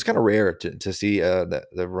 It was kind of rare to see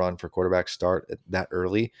the run for quarterback start that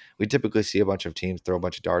early. We typically see a bunch of teams throw a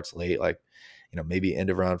bunch of darts late, like maybe end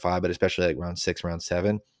of round 5, but especially like round 6, round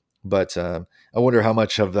 7. But I wonder how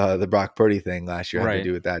much of the Brock Purdy thing last year had to Right.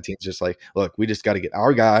 do with that. Teams just like, look, we just got to get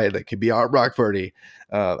our guy that could be our Brock Purdy.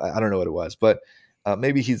 I don't know what it was, but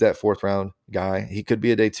maybe he's that 4th round guy. He could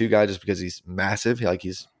be a day 2 guy just because he's massive. Like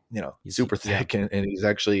he's super Yeah. thick and he's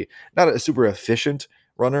actually not a super efficient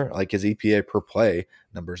runner. Like his EPA per play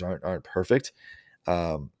numbers aren't perfect.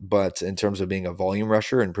 But in terms of being a volume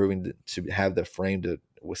rusher and proving to have the frame to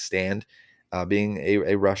withstand being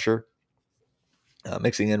a rusher,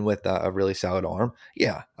 mixing in with a really solid arm,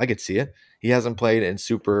 yeah, I could see it. He hasn't played in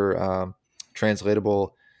super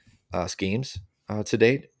translatable schemes to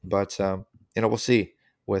date, but we'll see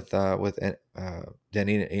with Dan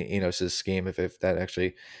Enos's scheme if that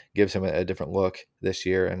actually gives him a different look this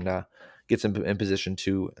year and gets him in position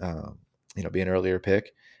to be an earlier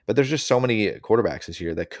pick. But there's just so many quarterbacks this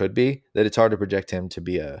year that could be that it's hard to project him to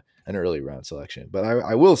be an early round selection. But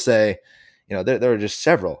I will say, there are just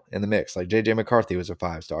several in the mix. Like JJ McCarthy was a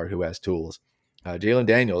 5-star who has tools. Jalen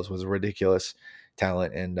Daniels was a ridiculous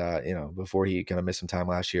talent, and before he kind of missed some time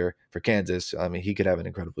last year for Kansas, I mean, he could have an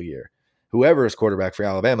incredible year. Whoever is quarterback for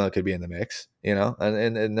Alabama could be in the mix, and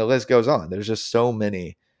the list goes on. There's just so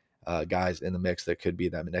many guys in the mix that could be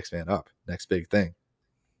that next man up, next big thing.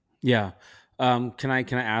 Yeah. Can I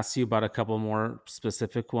ask you about a couple more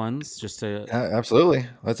specific ones just to Absolutely.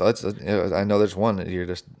 Let's. I know there's one that you're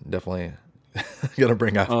just definitely gonna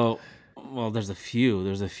bring up. Oh, well, there's a few.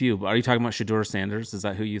 There's a few. But are you talking about Shador Sanders? Is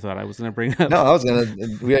that who you thought I was going to bring up? No, I was gonna.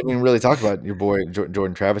 We haven't even really talked about your boy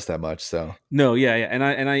Jordan Travis that much, so. No, yeah, yeah, and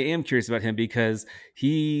I am curious about him because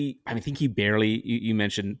I think he barely. You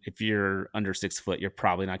mentioned if you're under 6 foot, you're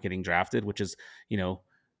probably not getting drafted, which is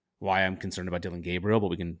why I'm concerned about Dylan Gabriel, but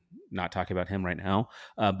we can not talk about him right now.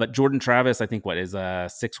 But Jordan Travis, I think what is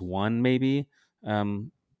 6'1" maybe.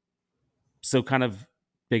 So kind of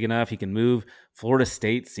big enough he can move. Florida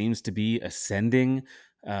State seems to be ascending.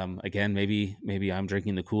 Again, maybe I'm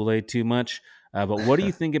drinking the Kool-Aid too much. But what do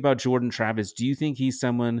you think about Jordan Travis? Do you think he's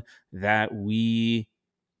someone that we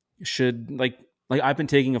should like I've been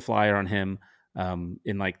taking a flyer on him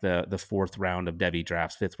in like the 4th round of Devy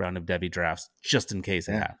drafts, 5th round of Devy drafts, just in case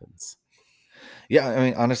it Yeah. happens. Yeah, I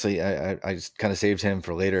mean, honestly, I just kind of saved him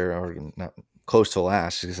for later or not close to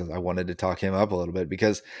last because I wanted to talk him up a little bit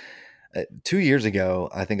because 2 years ago,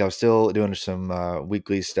 I think I was still doing some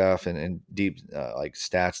weekly stuff and deep like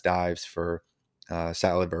stats dives for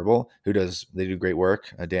Solid Verbal, they do great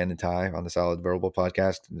work. Dan and Ty on the Solid Verbal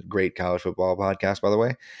podcast, great college football podcast, by the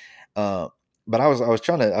way. But I was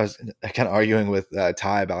kind of arguing with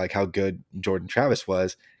Ty about like how good Jordan Travis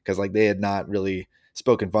was because like they had not really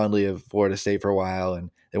spoken fondly of Florida State for a while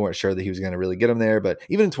and they weren't sure that he was going to really get him there. But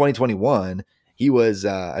even in 2021, he was,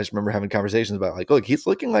 I just remember having conversations about like, look, he's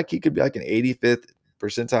looking like he could be like an 85th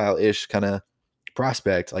percentile ish kind of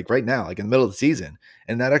prospect, like right now, like in the middle of the season.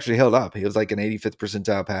 And that actually held up. He was like an 85th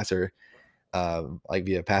percentile passer, like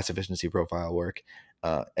via pass efficiency profile work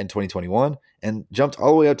in 2021, and jumped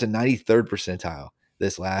all the way up to 93rd percentile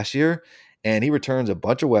this last year. And he returns a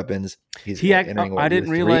bunch of weapons. He's entering what, year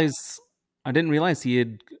three? I didn't realize he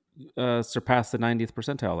had surpassed the 90th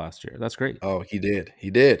percentile last year. That's great. Oh, he did.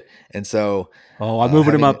 He did. And so Oh, I'm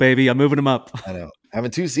moving him having, up, baby. I'm moving him up. I know,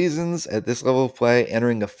 having 2 seasons at this level of play,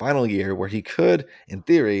 entering the final year where he could, in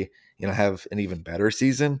theory, have an even better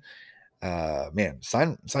season. Man,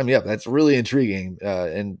 sign me up. That's really intriguing.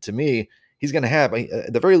 And to me, he's going to have,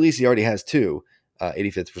 at the very least, he already has 2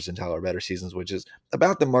 85th percentile or better seasons, which is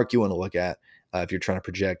about the mark you want to look at if you're trying to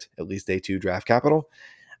project at least day 2 draft capital.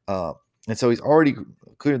 And so he's already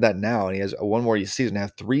cleared that now, and he has one more season,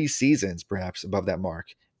 have 3 seasons perhaps above that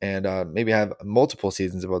mark, and maybe have multiple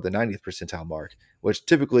seasons above the 90th percentile mark, which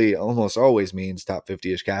typically almost always means top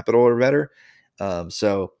 50-ish capital or better.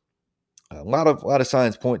 So a lot of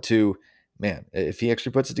signs point to, man, if he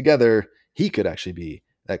actually puts it together, he could actually be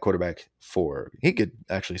that quarterback 4. He could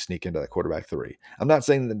actually sneak into that quarterback 3. I'm not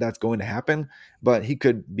saying that that's going to happen, but he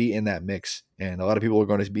could be in that mix, and a lot of people are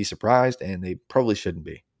going to be surprised, and they probably shouldn't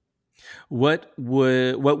be. What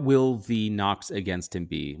will the knocks against him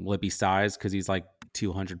be? Will it be size because he's like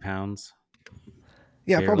 200 pounds?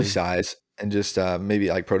 Yeah, Barely. probably size and just maybe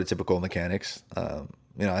like prototypical mechanics. I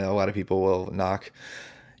know a lot of people will knock,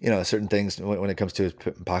 certain things when it comes to his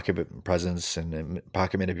pocket presence and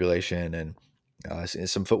pocket manipulation and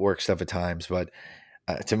some footwork stuff at times. But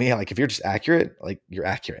to me, like if you're just accurate, like you're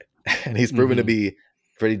accurate, and he's proven to be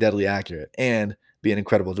pretty deadly accurate and be an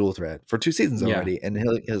incredible dual threat for 2 seasons already. And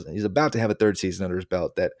he's about to have a 3rd season under his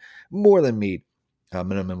belt that more than meet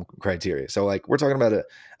minimum criteria. So like we're talking about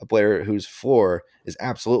a player whose floor is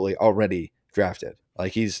absolutely already drafted.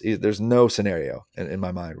 Like there's no scenario in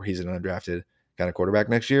my mind where he's an undrafted kind of quarterback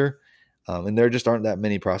next year. And there just aren't that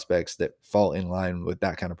many prospects that fall in line with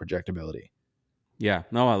that kind of projectability. Yeah,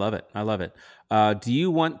 no, I love it. I love it. Do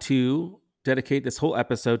you want to dedicate this whole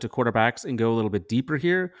episode to quarterbacks and go a little bit deeper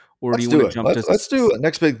here, or do you want to jump? Let's do a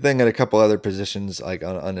next big thing at a couple other positions, like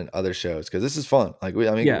on other shows, because this is fun. Like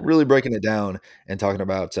really breaking it down and talking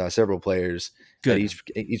about several players at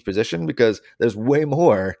each position, because there's way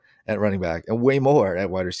more at running back and way more at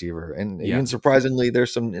wide receiver, and even surprisingly,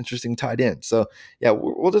 there's some interesting tight ends. So yeah,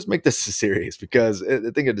 we'll just make this a series because I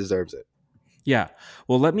think it deserves it. Yeah.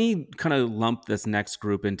 Well, let me kind of lump this next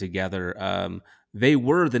group in together. They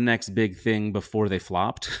were the next big thing before they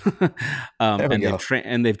flopped,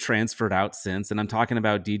 and they've transferred out since. And I'm talking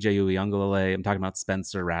about DJ Uiagalelei. I'm talking about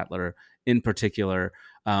Spencer Rattler in particular,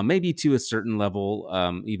 maybe to a certain level,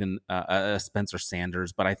 even Spencer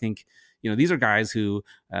Sanders. But I think these are guys who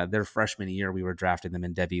their freshman year we were drafting them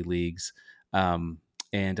in Devy leagues.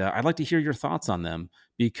 And I'd like to hear your thoughts on them,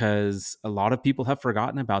 because a lot of people have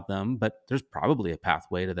forgotten about them, but there's probably a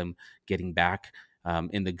pathway to them getting back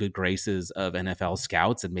in the good graces of NFL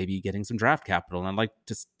scouts and maybe getting some draft capital. And I'd like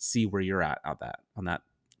to see where you're at on that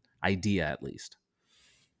idea, at least.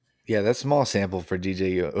 Yeah, that small sample for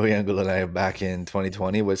DJ Uiagalelei back in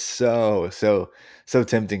 2020 was so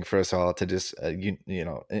tempting for us all to just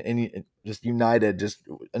just united, just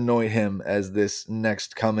anoint him as this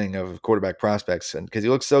next coming of quarterback prospects, and because he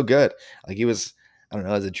looks so good, like he was, I don't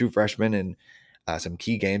know, as a true freshman in some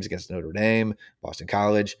key games against Notre Dame, Boston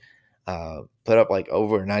College, put up like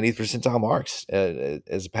over 90th percentile marks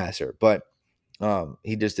as a passer, but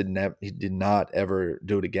he just did not ever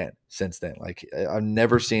do it again since then. Like I've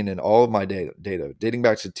never seen in all of my data dating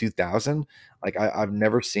back to 2000, like I've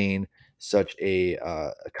never seen such a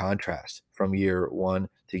contrast from year 1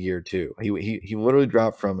 to year 2. He literally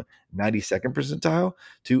dropped from 92nd percentile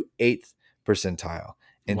to 8th percentile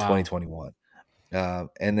in 2021.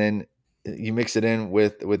 And then you mix it in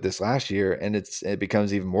with this last year, and it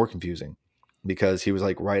becomes even more confusing because he was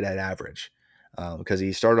like right at average. Because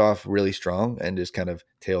he started off really strong and just kind of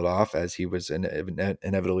tailed off as he was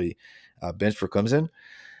inevitably benched for Clemson.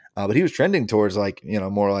 But he was trending towards like,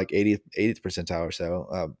 more like 80th percentile or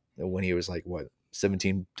so when he was like,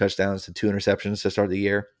 17 touchdowns to 2 interceptions to start the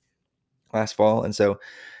year last fall. And so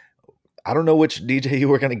I don't know which DJ you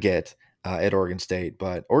were going to get at Oregon State,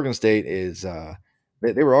 but Oregon State is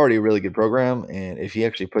they were already a really good program. And if he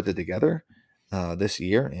actually puts it together this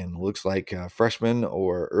year and looks like freshman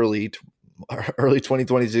or early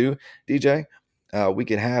 2022 DJ, we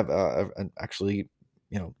could have actually,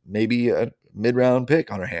 maybe a mid-round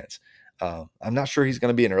pick on our hands. I'm not sure he's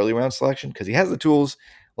going to be an early round selection because he has the tools,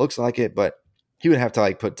 looks like it, but he would have to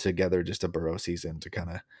like put together just a Burrow season to kind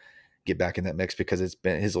of, get back in that mix because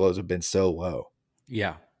his lows have been so low.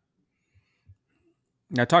 Yeah.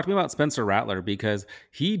 Now, talk to me about Spencer Rattler, because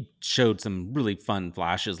he showed some really fun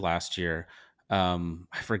flashes last year. I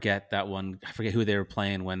forget that one. I forget who they were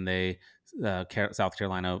playing when South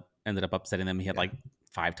Carolina ended up upsetting them. He had like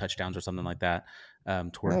 5 touchdowns or something like that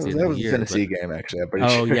towards the end That of the was a year. But Tennessee game, actually. I'm pretty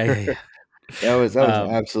oh sure. yeah, yeah, yeah. That was an Um,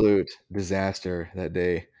 absolute disaster that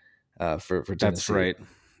day for That's Tennessee. right.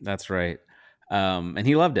 That's right. And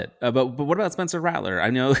he loved it. But what about Spencer Rattler? I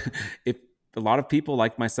know if a lot of people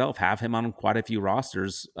like myself have him on quite a few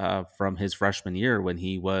rosters from his freshman year when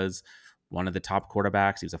he was one of the top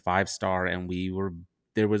quarterbacks. He was a 5-star, and he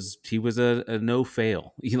was a no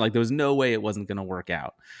fail. Like there was no way it wasn't going to work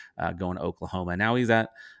out going to Oklahoma. Now he's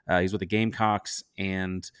with the Gamecocks.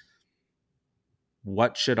 And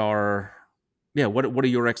what should what are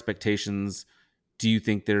your expectations? Do you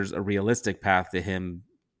think there's a realistic path to him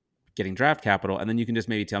getting draft capital? And then you can just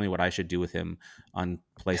maybe tell me what I should do with him on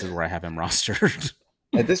places where I have him rostered.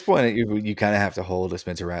 At this point, you kind of have to hold a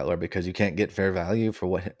Spencer Rattler because you can't get fair value for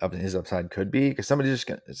what his upside could be, because somebody's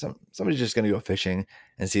just gonna go fishing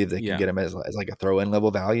and see if they can Yeah. get him as like a throw in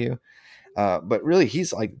level value. But really,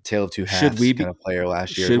 he's like tale of two Should halves we kind be of player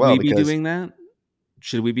last year as should well, we be because doing that?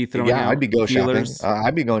 Should we be throwing yeah, I'd out be go shopping. feelers?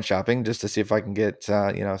 I'd be going shopping just to see if I can get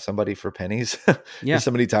somebody for pennies. Yeah. Just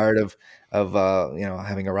somebody tired of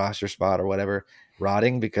having a roster spot or whatever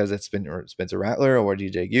rotting because it's been or Spencer Rattler or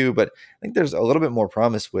DJU. But I think there's a little bit more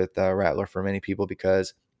promise with Rattler for many people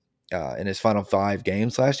because in his final 5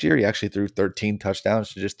 games last year, he actually threw 13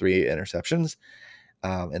 touchdowns to just 3 interceptions,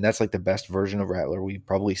 and that's like the best version of Rattler we've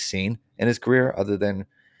probably seen in his career, other than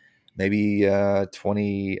maybe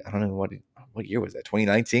 20. I don't know what year was that,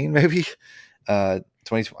 2019 maybe, 20 I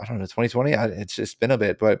don't know, 2020. It's just been a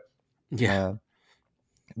bit, Yeah. uh,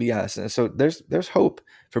 but yeah, so there's hope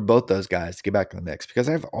for both those guys to get back in the mix because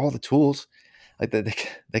they have all the tools, like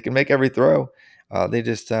they can make every throw. They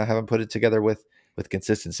just haven't put it together with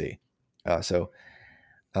consistency. So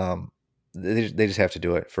they just have to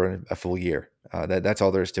do it for a full year. That's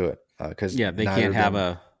all there is to it. Because Yeah. They neither can't of have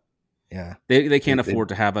them, yeah, they can't they afford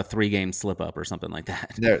to have a 3-game slip up or something like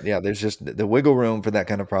that. there's just the wiggle room for that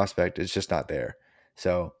kind of prospect is just not there.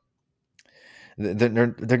 So they're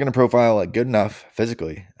going to profile like good enough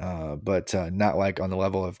physically, but not like on the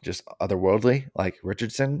level of just otherworldly like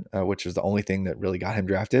Richardson, which was the only thing that really got him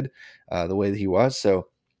drafted the way that he was. So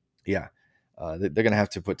yeah, they're going to have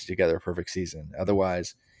to put together a perfect season.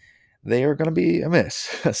 Otherwise, they are going to be a miss.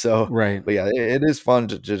 So, Right. but yeah, it is fun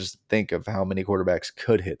to just think of how many quarterbacks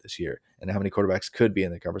could hit this year and how many quarterbacks could be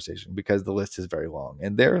in the conversation because the list is very long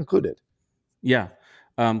and they're included. Yeah.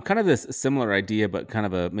 Kind of this similar idea, but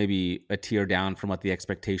kind of maybe a tier down from what the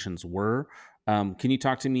expectations were. Can you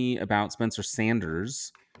talk to me about Spencer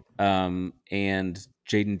Sanders and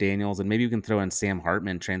Jaden Daniels, and maybe you can throw in Sam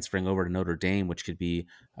Hartman transferring over to Notre Dame, which could be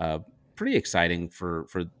pretty exciting for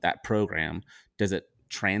that program. Does it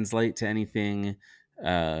translate to anything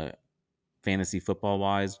uh, fantasy football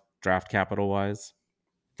wise, draft capital wise,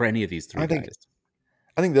 for any of these 3 I think guys?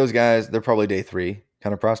 I think those guys, they're probably day 3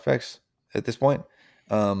 kind of prospects at this point.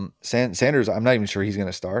 Sanders, I'm not even sure he's going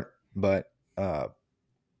to start, but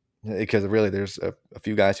because really there's a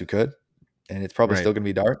few guys who could, and it's probably Right. still going to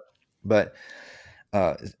be Dart. But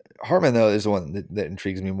uh, Hartman, though, is the one that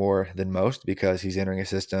intrigues me more than most because he's entering a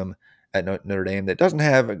system at Notre Dame that doesn't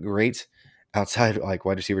have a great outside like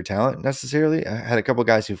wide receiver talent necessarily. I had a couple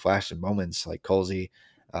guys who flashed in moments like Colsey,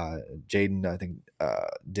 Jaden, I think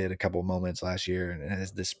did a couple moments last year and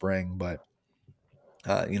this spring, but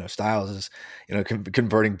Styles is,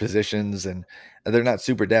 converting positions, and they're not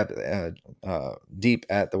super deep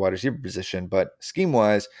at the wide receiver position. But scheme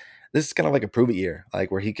wise, this is kind of like a prove it year,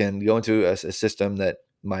 like where he can go into a system that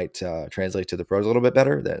might translate to the pros a little bit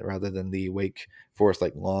better, that rather than the Wake Forest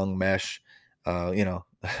like long mesh,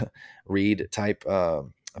 read type,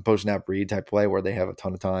 post snap read type play where they have a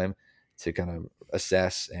ton of time to kind of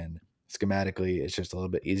assess, and schematically it's just a little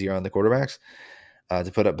bit easier on the quarterbacks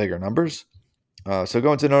to put up bigger numbers. So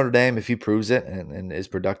going to Notre Dame, if he proves it and is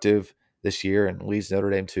productive this year and leads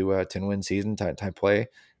Notre Dame to a 10-win season type play,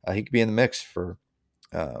 he could be in the mix for,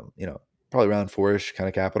 probably round 4-ish kind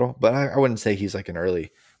of capital. But I wouldn't say he's like an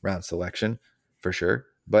early round selection for sure.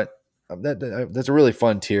 But that's a really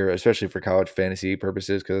fun tier, especially for college fantasy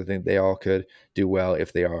purposes, because I think they all could do well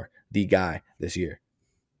if they are the guy this year.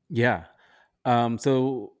 Yeah.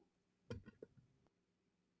 So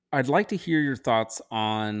I'd like to hear your thoughts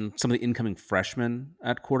on some of the incoming freshmen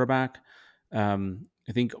at quarterback. I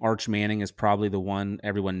think Arch Manning is probably the one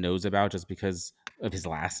everyone knows about just because of his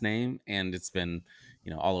last name, and it's been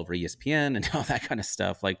all over ESPN and all that kind of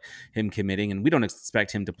stuff, like him committing. And we don't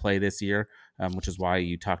expect him to play this year, which is why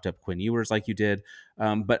you talked up Quinn Ewers like you did.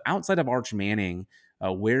 But outside of Arch Manning,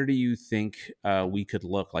 where do you think we could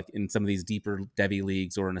look, like in some of these deeper Devy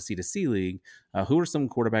leagues or in a C2C league? Who are some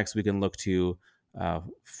quarterbacks we can look to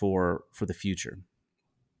for the future?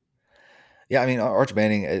 Yeah, I mean, Arch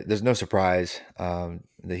Manning, there's no surprise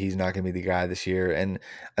that he's not going to be the guy this year. And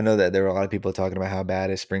I know that there were a lot of people talking about how bad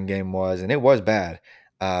his spring game was, and it was bad.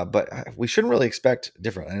 But we shouldn't really expect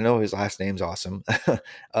different. I know his last name's awesome,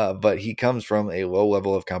 but he comes from a low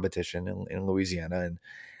level of competition in Louisiana,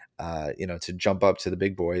 and to jump up to the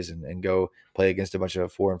big boys and go play against a bunch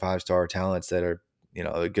of 4 and 5 star talents that are,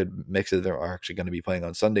 a good mix of them are actually going to be playing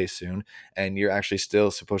on Sundays soon. And you're actually still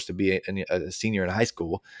supposed to be a senior in high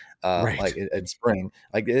school, Right. like in spring.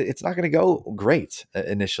 Like it's not going to go great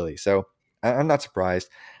initially. So I'm not surprised.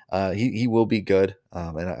 He will be good,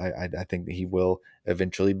 and I think that he will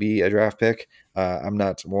eventually be a draft pick. I'm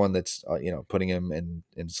not one that's putting him and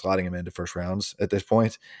slotting him into first rounds at this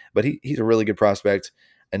point, but he's a really good prospect,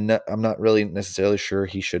 and I'm not really necessarily sure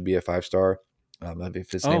he should be a 5 star.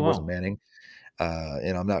 If his Oh, name wasn't wow. Manning,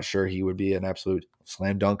 and I'm not sure he would be an absolute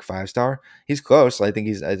slam dunk 5 star. He's close. I think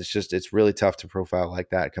it's really tough to profile like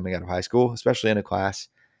that coming out of high school, especially in a class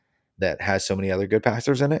that has so many other good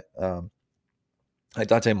passers in it. Like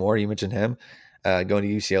Dante Moore, you mentioned him going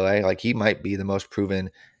to UCLA. Like he might be the most proven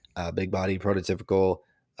big body prototypical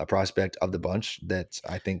prospect of the bunch that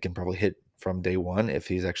I think can probably hit from day one if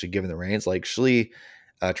he's actually given the reins. Like Schlee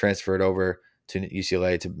transferred over to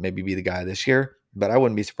UCLA to maybe be the guy this year, but I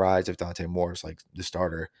wouldn't be surprised if Dante Moore is like the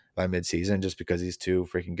starter by midseason just because he's too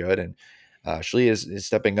freaking good. And Schlee is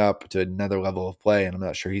stepping up to another level of play, and I'm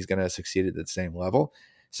not sure he's going to succeed at the same level.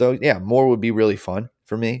 So yeah, Moore would be really fun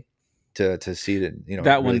for me to see it, That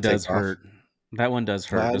really one take does off. hurt. That one does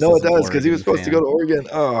hurt I just know as it an does because he was Oregon supposed to go fan. to Oregon.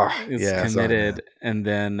 Oh, Is yeah, sorry, man. committed, and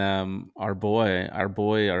then our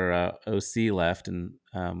OC left, and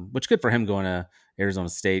which good for him going to Arizona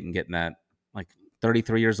State and getting that, like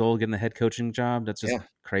 33 years old, getting the head coaching job. That's just Yeah,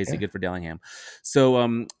 crazy. yeah, Good for Dillingham. So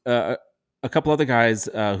a couple other guys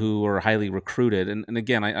who were highly recruited, and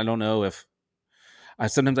again, I don't know if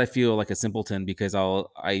sometimes I feel like a simpleton because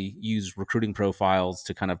I use recruiting profiles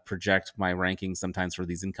to kind of project my rankings sometimes for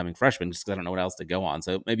these incoming freshmen just because I don't know what else to go on.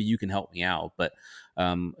 So maybe you can help me out. But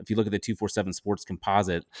if you look at the 247 Sports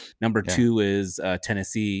Composite, number yeah. 2 is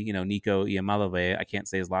Tennessee. Nico Iamalove. I can't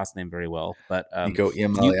say his last name very well, but Nico do you?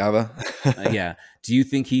 Iamaleava. Yeah. Do you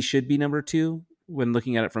think he should be number 2 when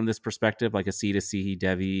looking at it from this perspective, like a C2C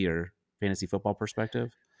Devi or fantasy football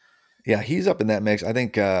perspective? Yeah, he's up in that mix. I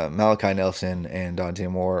think Malachi Nelson and Dante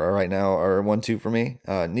Moore are right now are 1-2 for me.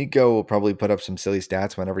 Nico will probably put up some silly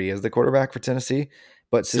stats whenever he is the quarterback for Tennessee,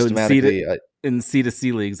 but So in C to systematically, in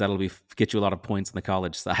C2C leagues, that'll be get you a lot of points on the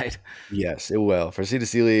college side. yes, it will. For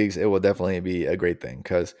C2C leagues, it will definitely be a great thing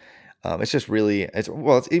because it's just really it's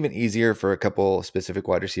even easier for a couple specific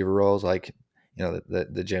wide receiver roles like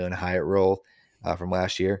the Jalen Hyatt role from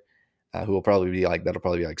last year, who will probably be like that'll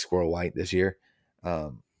probably be like Squirrel White this year.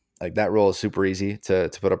 Like that role is super easy to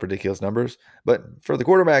put up ridiculous numbers, but for the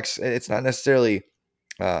quarterbacks, it's not necessarily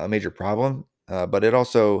a major problem, but it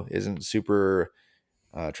also isn't super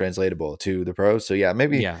translatable to the pros. So yeah,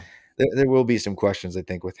 maybe Yeah, there will be some questions I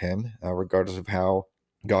think with him, regardless of how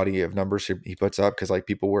gaudy of numbers he puts up. Because like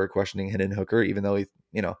people were questioning Hendon Hooker, even though he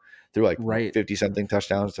threw like what right. 50 something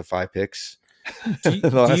touchdowns to 5 picks Do in you, the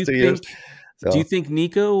do last you 2 years. think do you So think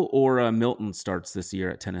Nico or Milton starts this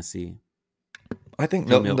year at Tennessee? I think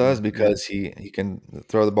Joe Milton does Milton. Yeah. because he can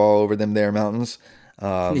throw the ball over them there mountains,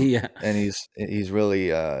 Yeah. and he's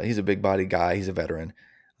really he's a big body guy. He's a veteran.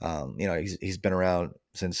 He's been around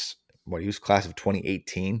since he was class of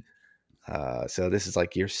 2018. So this is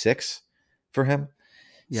like year 6 for him.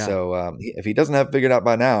 Yeah. So if he doesn't have it figured out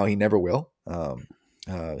by now, he never will.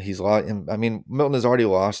 He's lost. I mean, Milton has already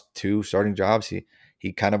lost 2 starting jobs.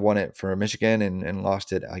 He kind of won it for Michigan and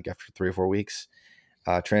lost it like after 3 or 4 weeks.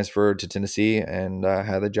 Transferred to Tennessee and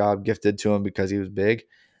had the job gifted to him because he was big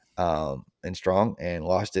and strong, and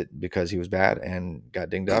lost it because he was bad and got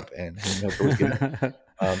dinged up. And Hendon Hooker was good.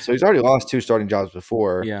 So he's already lost 2 starting jobs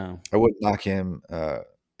before. Yeah. I wouldn't knock him,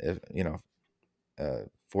 if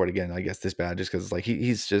for it again. I guess this bad just because like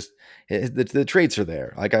he's just the traits are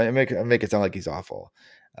there. Like I make it sound like he's awful,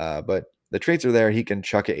 but the traits are there. He can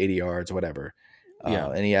chuck it 80 yards, whatever.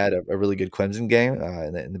 Yeah. And he had a really good Clemson game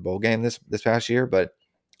in the bowl game this past year. But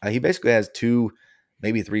he basically has 2,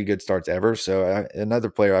 maybe 3 good starts ever. So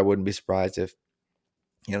another player I wouldn't be surprised if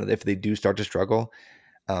if they do start to struggle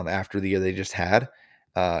after the year they just had.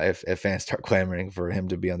 if fans start clamoring for him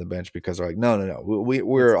to be on the bench because they're like, no, Let's we're see what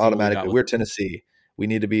we got automatically, with we're Tennessee. We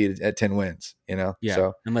need to be at 10 wins, yeah,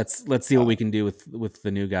 So and let's see what we can do with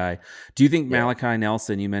the new guy. Do you think yeah. Malachi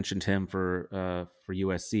Nelson? You mentioned him for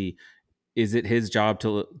USC. Is it his job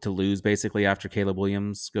to lose basically after Caleb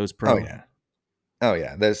Williams goes Oh pro? yeah. Oh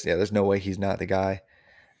yeah. There's no way he's not the guy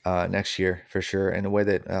next year for sure. And the way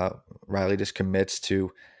that Riley just commits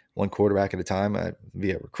to one quarterback at a time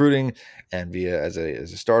via recruiting and via as a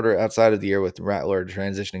starter outside of the year with Rattler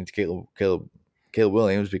transitioning to Caleb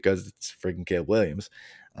Williams because it's freaking Caleb Williams.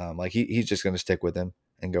 Like he's just going to stick with him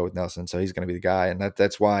and go with Nelson. So he's going to be the guy, and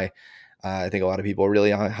that's why I think a lot of people are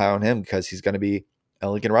really high on him because he's going to be a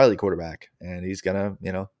Lincoln Riley quarterback, and he's going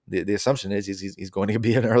to the assumption is he's going to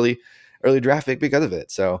be an early draft pick because of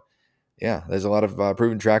it. So yeah, there's a lot of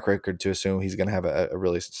proven track record to assume he's going to have a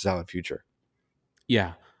really solid future.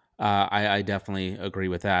 Yeah, I definitely agree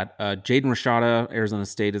with that. Jaden Rashada, Arizona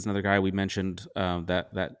State, is another guy we mentioned,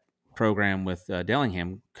 that program with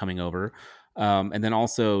Dillingham coming over. And then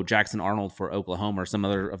also Jackson Arnold for Oklahoma or some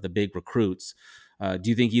other of the big recruits. Do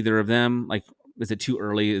you think either of them, like, is it too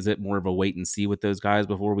early? Is it more of a wait and see with those guys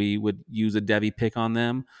before we would use a Debbie pick on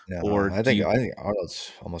them? No, Or do you, I think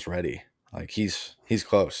Arnold's almost ready. Like he's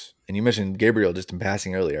close. And you mentioned Gabriel just in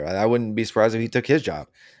passing earlier. I wouldn't be surprised if he took his job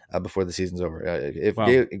before the season's over. If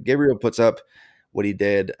well, Gabriel puts up what he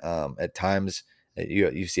did at times at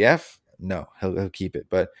UCF, no, he'll keep it.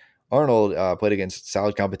 But Arnold played against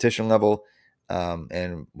solid competition level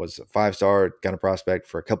and was a 5-star kind of prospect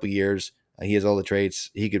for a couple years. He has all the traits.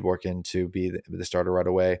 He could work into be the starter right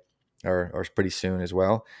away or pretty soon as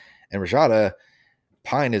well. And Rashada,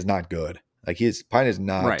 Pine is not good. Pine is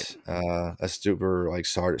right. not a super like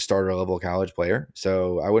starter level college player.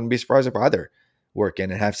 So I wouldn't be surprised if either work in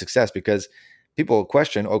and have success because people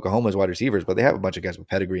question Oklahoma's wide receivers, but they have a bunch of guys with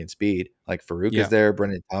pedigree and speed. Like Farouk Yeah. is there,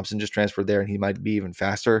 Brendan Thompson just transferred there, and he might be even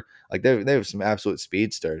faster. Like they have some absolute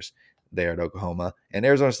speedsters there at Oklahoma, and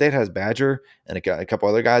Arizona State has Badger and a couple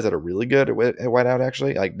other guys that are really good at wideout.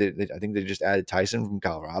 Actually, like I think they just added Tyson from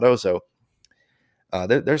Colorado, so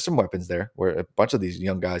there's some weapons there where a bunch of these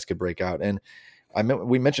young guys could break out. And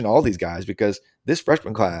we mentioned all these guys because this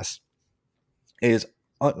freshman class is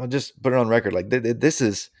I'll just put it on record. Like this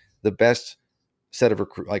is the best set of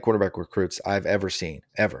quarterback recruits I've ever seen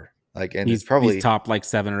ever. Like, and it's These probably, top like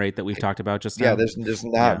 7 or 8 that we've talked about just yeah, now. there's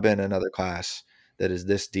Yeah. not been another class that is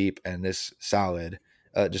this deep and this solid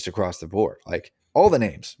just across the board. Like all the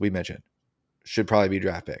names we mentioned should probably be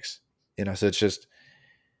draft picks, so it's just,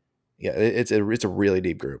 yeah, it's a really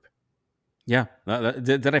deep group. Yeah.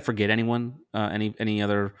 Did I forget anyone? Any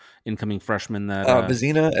other incoming freshmen that?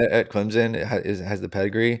 Vizina at Clemson has the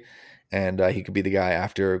pedigree, and he could be the guy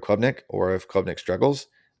after Klubnik, or if Klubnik struggles,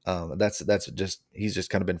 that's just he's just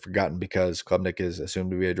kind of been forgotten because Klubnik is assumed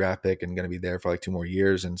to be a draft pick and going to be there for like 2 more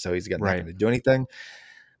years, and so he's not Right. going to do anything.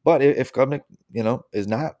 But if Klubnik, is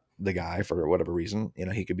not the guy for whatever reason,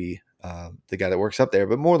 he could be the guy that works up there.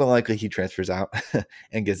 But more than likely, he transfers out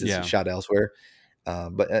and gets his Yeah. shot elsewhere.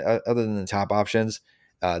 But other than the top options,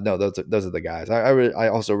 no, those are the guys. I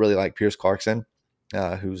also really like Pierce Clarkson,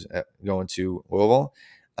 who's going to Louisville.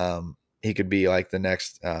 He could be like the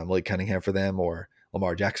next Malik Cunningham for them or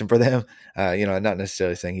Lamar Jackson for them. Not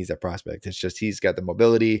necessarily saying he's a prospect. It's just he's got the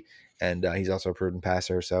mobility and he's also a prudent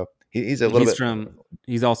passer. So he's a little bit.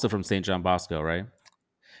 He's also from St. John Bosco, right?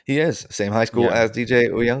 He is same high school Yeah. as DJ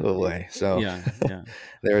Uyunglele. So Yeah.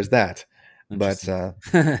 there's that. But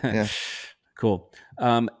Interesting. yeah. Cool.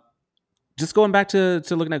 Just going back to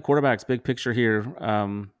looking at quarterbacks, big picture here.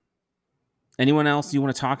 Anyone else you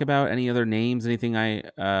want to talk about? Any other names? Anything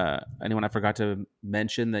anyone I forgot to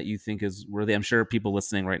mention that you think is worthy? I'm sure people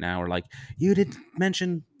listening right now are like, you didn't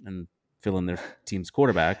mention and fill in their team's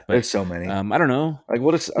quarterback. But There's so many. I don't know. Like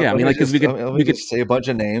what is? Yeah, I mean, like because let me just say a bunch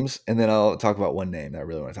of names, and then I'll talk about one name that I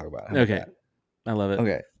really want to talk about. How about Okay, that? I love it.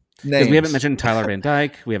 Okay, because we haven't mentioned Tyler Van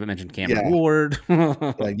Dyke, we haven't mentioned Cameron Yeah. Ward.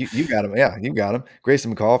 Yeah, you got him. Yeah, you got him.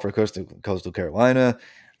 Grayson McCall for Coastal Carolina.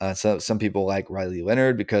 So some people like Riley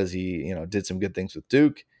Leonard because he did some good things with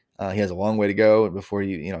Duke. He has a long way to go before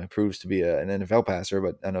he proves to be an NFL passer.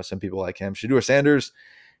 But I know some people like him. Shedeur Sanders,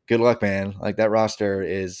 good luck, man. Like that roster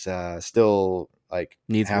is still like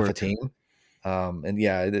Needs half work. a team. And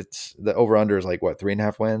yeah, it's the over under is like what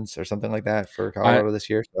 3.5 wins or something like that for Colorado this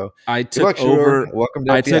year. So I good luck, took over. Shedeur. Welcome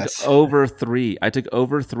to I took FBS. over 3. I took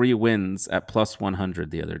over 3 wins at plus 100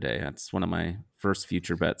 the other day. That's one of my first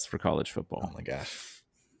future bets for college football. Oh my gosh.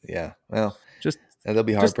 Yeah. Well, Just they'll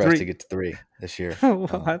be hard just pressed 3. to get to 3 this year.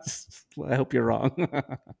 I hope you're wrong.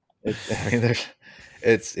 It's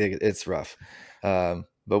rough. But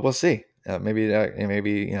we'll see.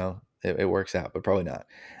 Maybe it works out, but probably not.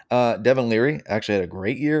 Devin Leary actually had a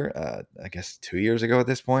great year. I guess 2 years ago at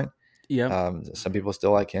this point. Yep. Some people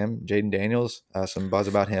still like him. Jaden Daniels, some buzz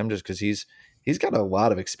about him just because he's got a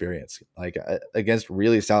lot of experience, like against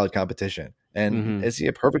really solid competition. And is he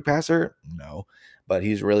a perfect passer? No, but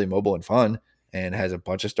he's really mobile and fun, and has a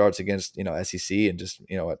bunch of starts against SEC, and just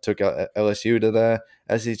took LSU to the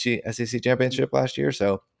SEC championship last year.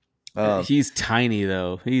 So he's tiny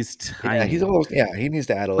though. He's tiny. yeah, he's almost he needs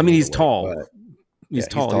to add a little. I mean, he's bit of weight, tall. but He's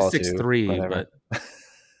tall. He's 6'3", but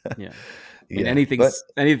yeah. I mean,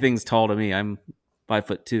 anything's tall to me. I'm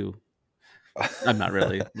 5'2". I'm not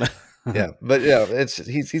really. but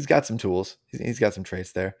he's got some tools. He's got some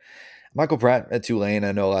traits there. Michael Pratt at Tulane.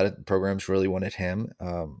 I know a lot of programs really wanted him,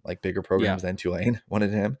 like bigger programs than Tulane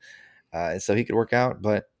wanted him, so he could work out.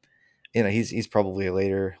 But he's probably a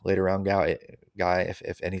later round guy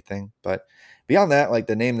if anything. But beyond that, like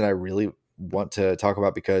the name that I really want to talk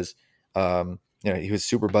about because he was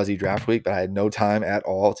super buzzy draft week, but I had no time at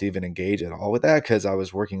all to even engage at all with that because I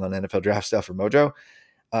was working on NFL draft stuff for Mojo.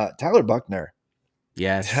 Tyler Buckner,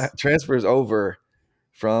 yes, transfers over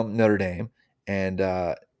from Notre Dame, and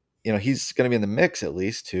he's going to be in the mix at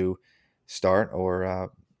least to start, or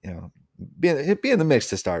be in the mix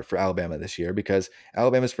to start for Alabama this year because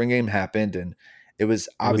Alabama's spring game happened, and it was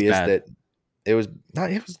obvious that it was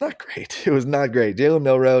not great. It was not great. Jalen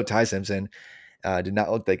Milroe, Ty Simpson did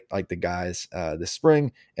not look like the guys this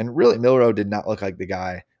spring, and really Milroe did not look like the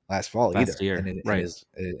guy last fall either.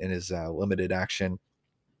 In his limited action.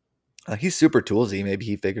 He's super toolsy. Maybe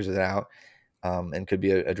he figures it out and could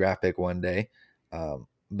be a draft pick one day.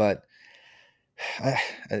 But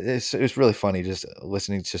it's really funny just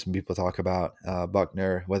listening to some people talk about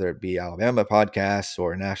Buckner, whether it be Alabama podcasts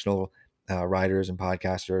or national writers and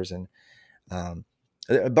podcasters. And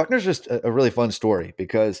Buckner's just a really fun story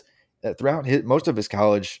because throughout most of his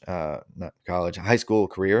high school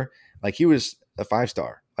career, like he was a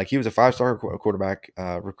 5-star. Like he was a 5-star quarterback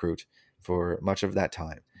recruit for much of that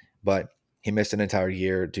time. But he missed an entire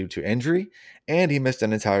year due to injury, and he missed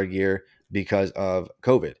an entire year because of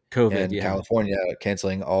COVID and California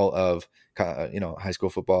canceling all of high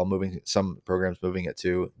school football, moving some programs, moving it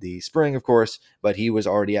to the spring, of course. But he was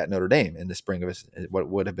already at Notre Dame in the spring of what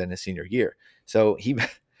would have been his senior year. So he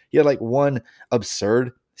had like one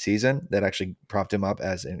absurd season that actually propped him up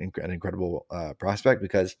as an incredible prospect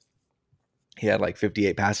because he had like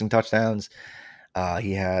 58 passing touchdowns.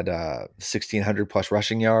 He had 1,600 plus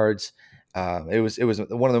rushing yards. It was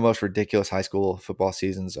one of the most ridiculous high school football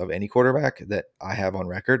seasons of any quarterback that I have on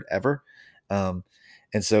record ever. And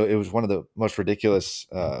so it was one of the most ridiculous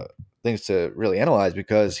things to really analyze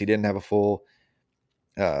because he didn't have a full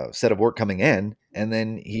set of work coming in. And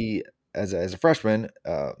then he, as a freshman,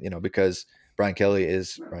 because Brian Kelly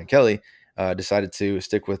is Brian Kelly, decided to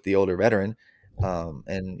stick with the older veteran.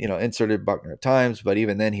 And inserted Buckner at times, but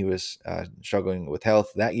even then he was struggling with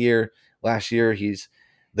health that year. Last year he's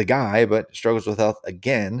the guy, but struggles with health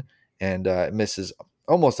again and misses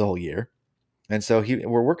almost the whole year. And so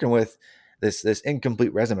we're working with this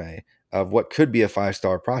incomplete resume of what could be a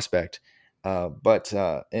 5-star prospect, but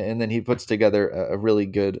then he puts together a really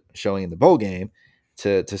good showing in the bowl game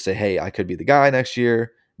to say, hey, I could be the guy next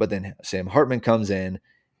year. But then Sam Hartman comes in.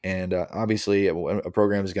 And obviously, a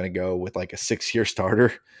program is going to go with like a 6-year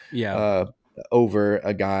starter over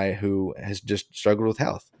a guy who has just struggled with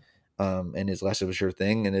health and is less of a sure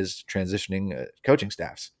thing and is transitioning coaching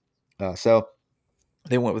staffs. So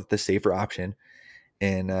they went with the safer option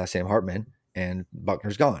in Sam Hartman, and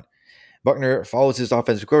Buckner's gone. Buckner follows his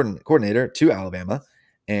offensive coordinator to Alabama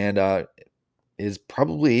and is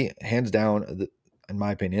probably hands down, in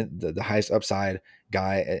my opinion, the highest upside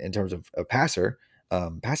guy in terms of a passer.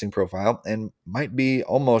 Passing profile, and might be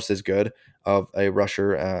almost as good of a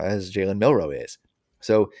rusher as Jalen Milroe is.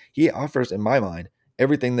 So he offers, in my mind,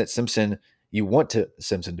 everything that you want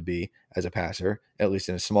Simpson to be as a passer, at least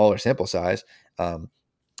in a smaller sample size, and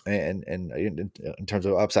in terms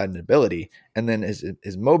of upside and ability. And then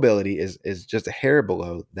his mobility is just a hair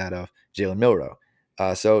below that of Jalen Milroe.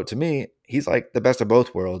 So to me, he's like the best of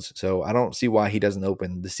both worlds. So I don't see why he doesn't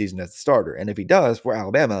open the season as the starter. And if he does for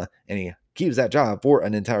Alabama, and he keeps that job for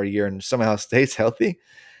an entire year and somehow stays healthy,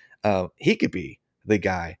 he could be the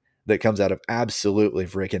guy that comes out of absolutely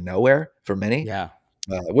freaking nowhere for many. Yeah.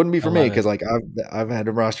 It wouldn't be for me because like I've had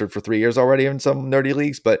him rostered for 3 years already in some nerdy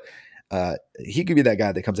leagues, but he could be that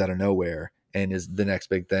guy that comes out of nowhere and is the next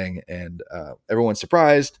big thing. And everyone's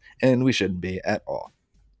surprised, and we shouldn't be at all.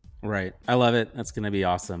 Right. I love it. That's going to be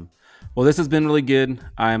awesome. Well, this has been really good.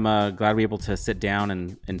 I'm glad we're able to sit down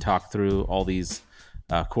and talk through all these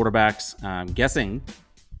quarterbacks. I'm guessing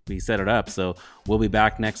we set it up. So we'll be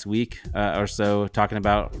back next week or so talking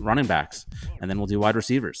about running backs, and then we'll do wide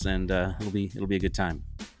receivers, and it'll be a good time.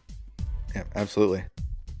 Yeah, absolutely.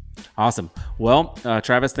 Awesome. Well,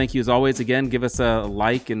 Travis, thank you as always. Again, give us a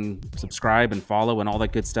like and subscribe and follow and all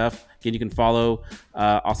that good stuff. Again, you can follow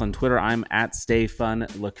us on Twitter. I'm at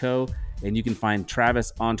StayFunLaco, and you can find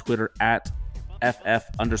Travis on Twitter at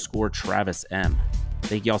FF_TravisM.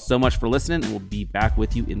 Thank you all so much for listening, and we'll be back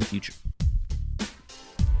with you in the future.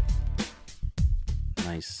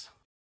 Nice.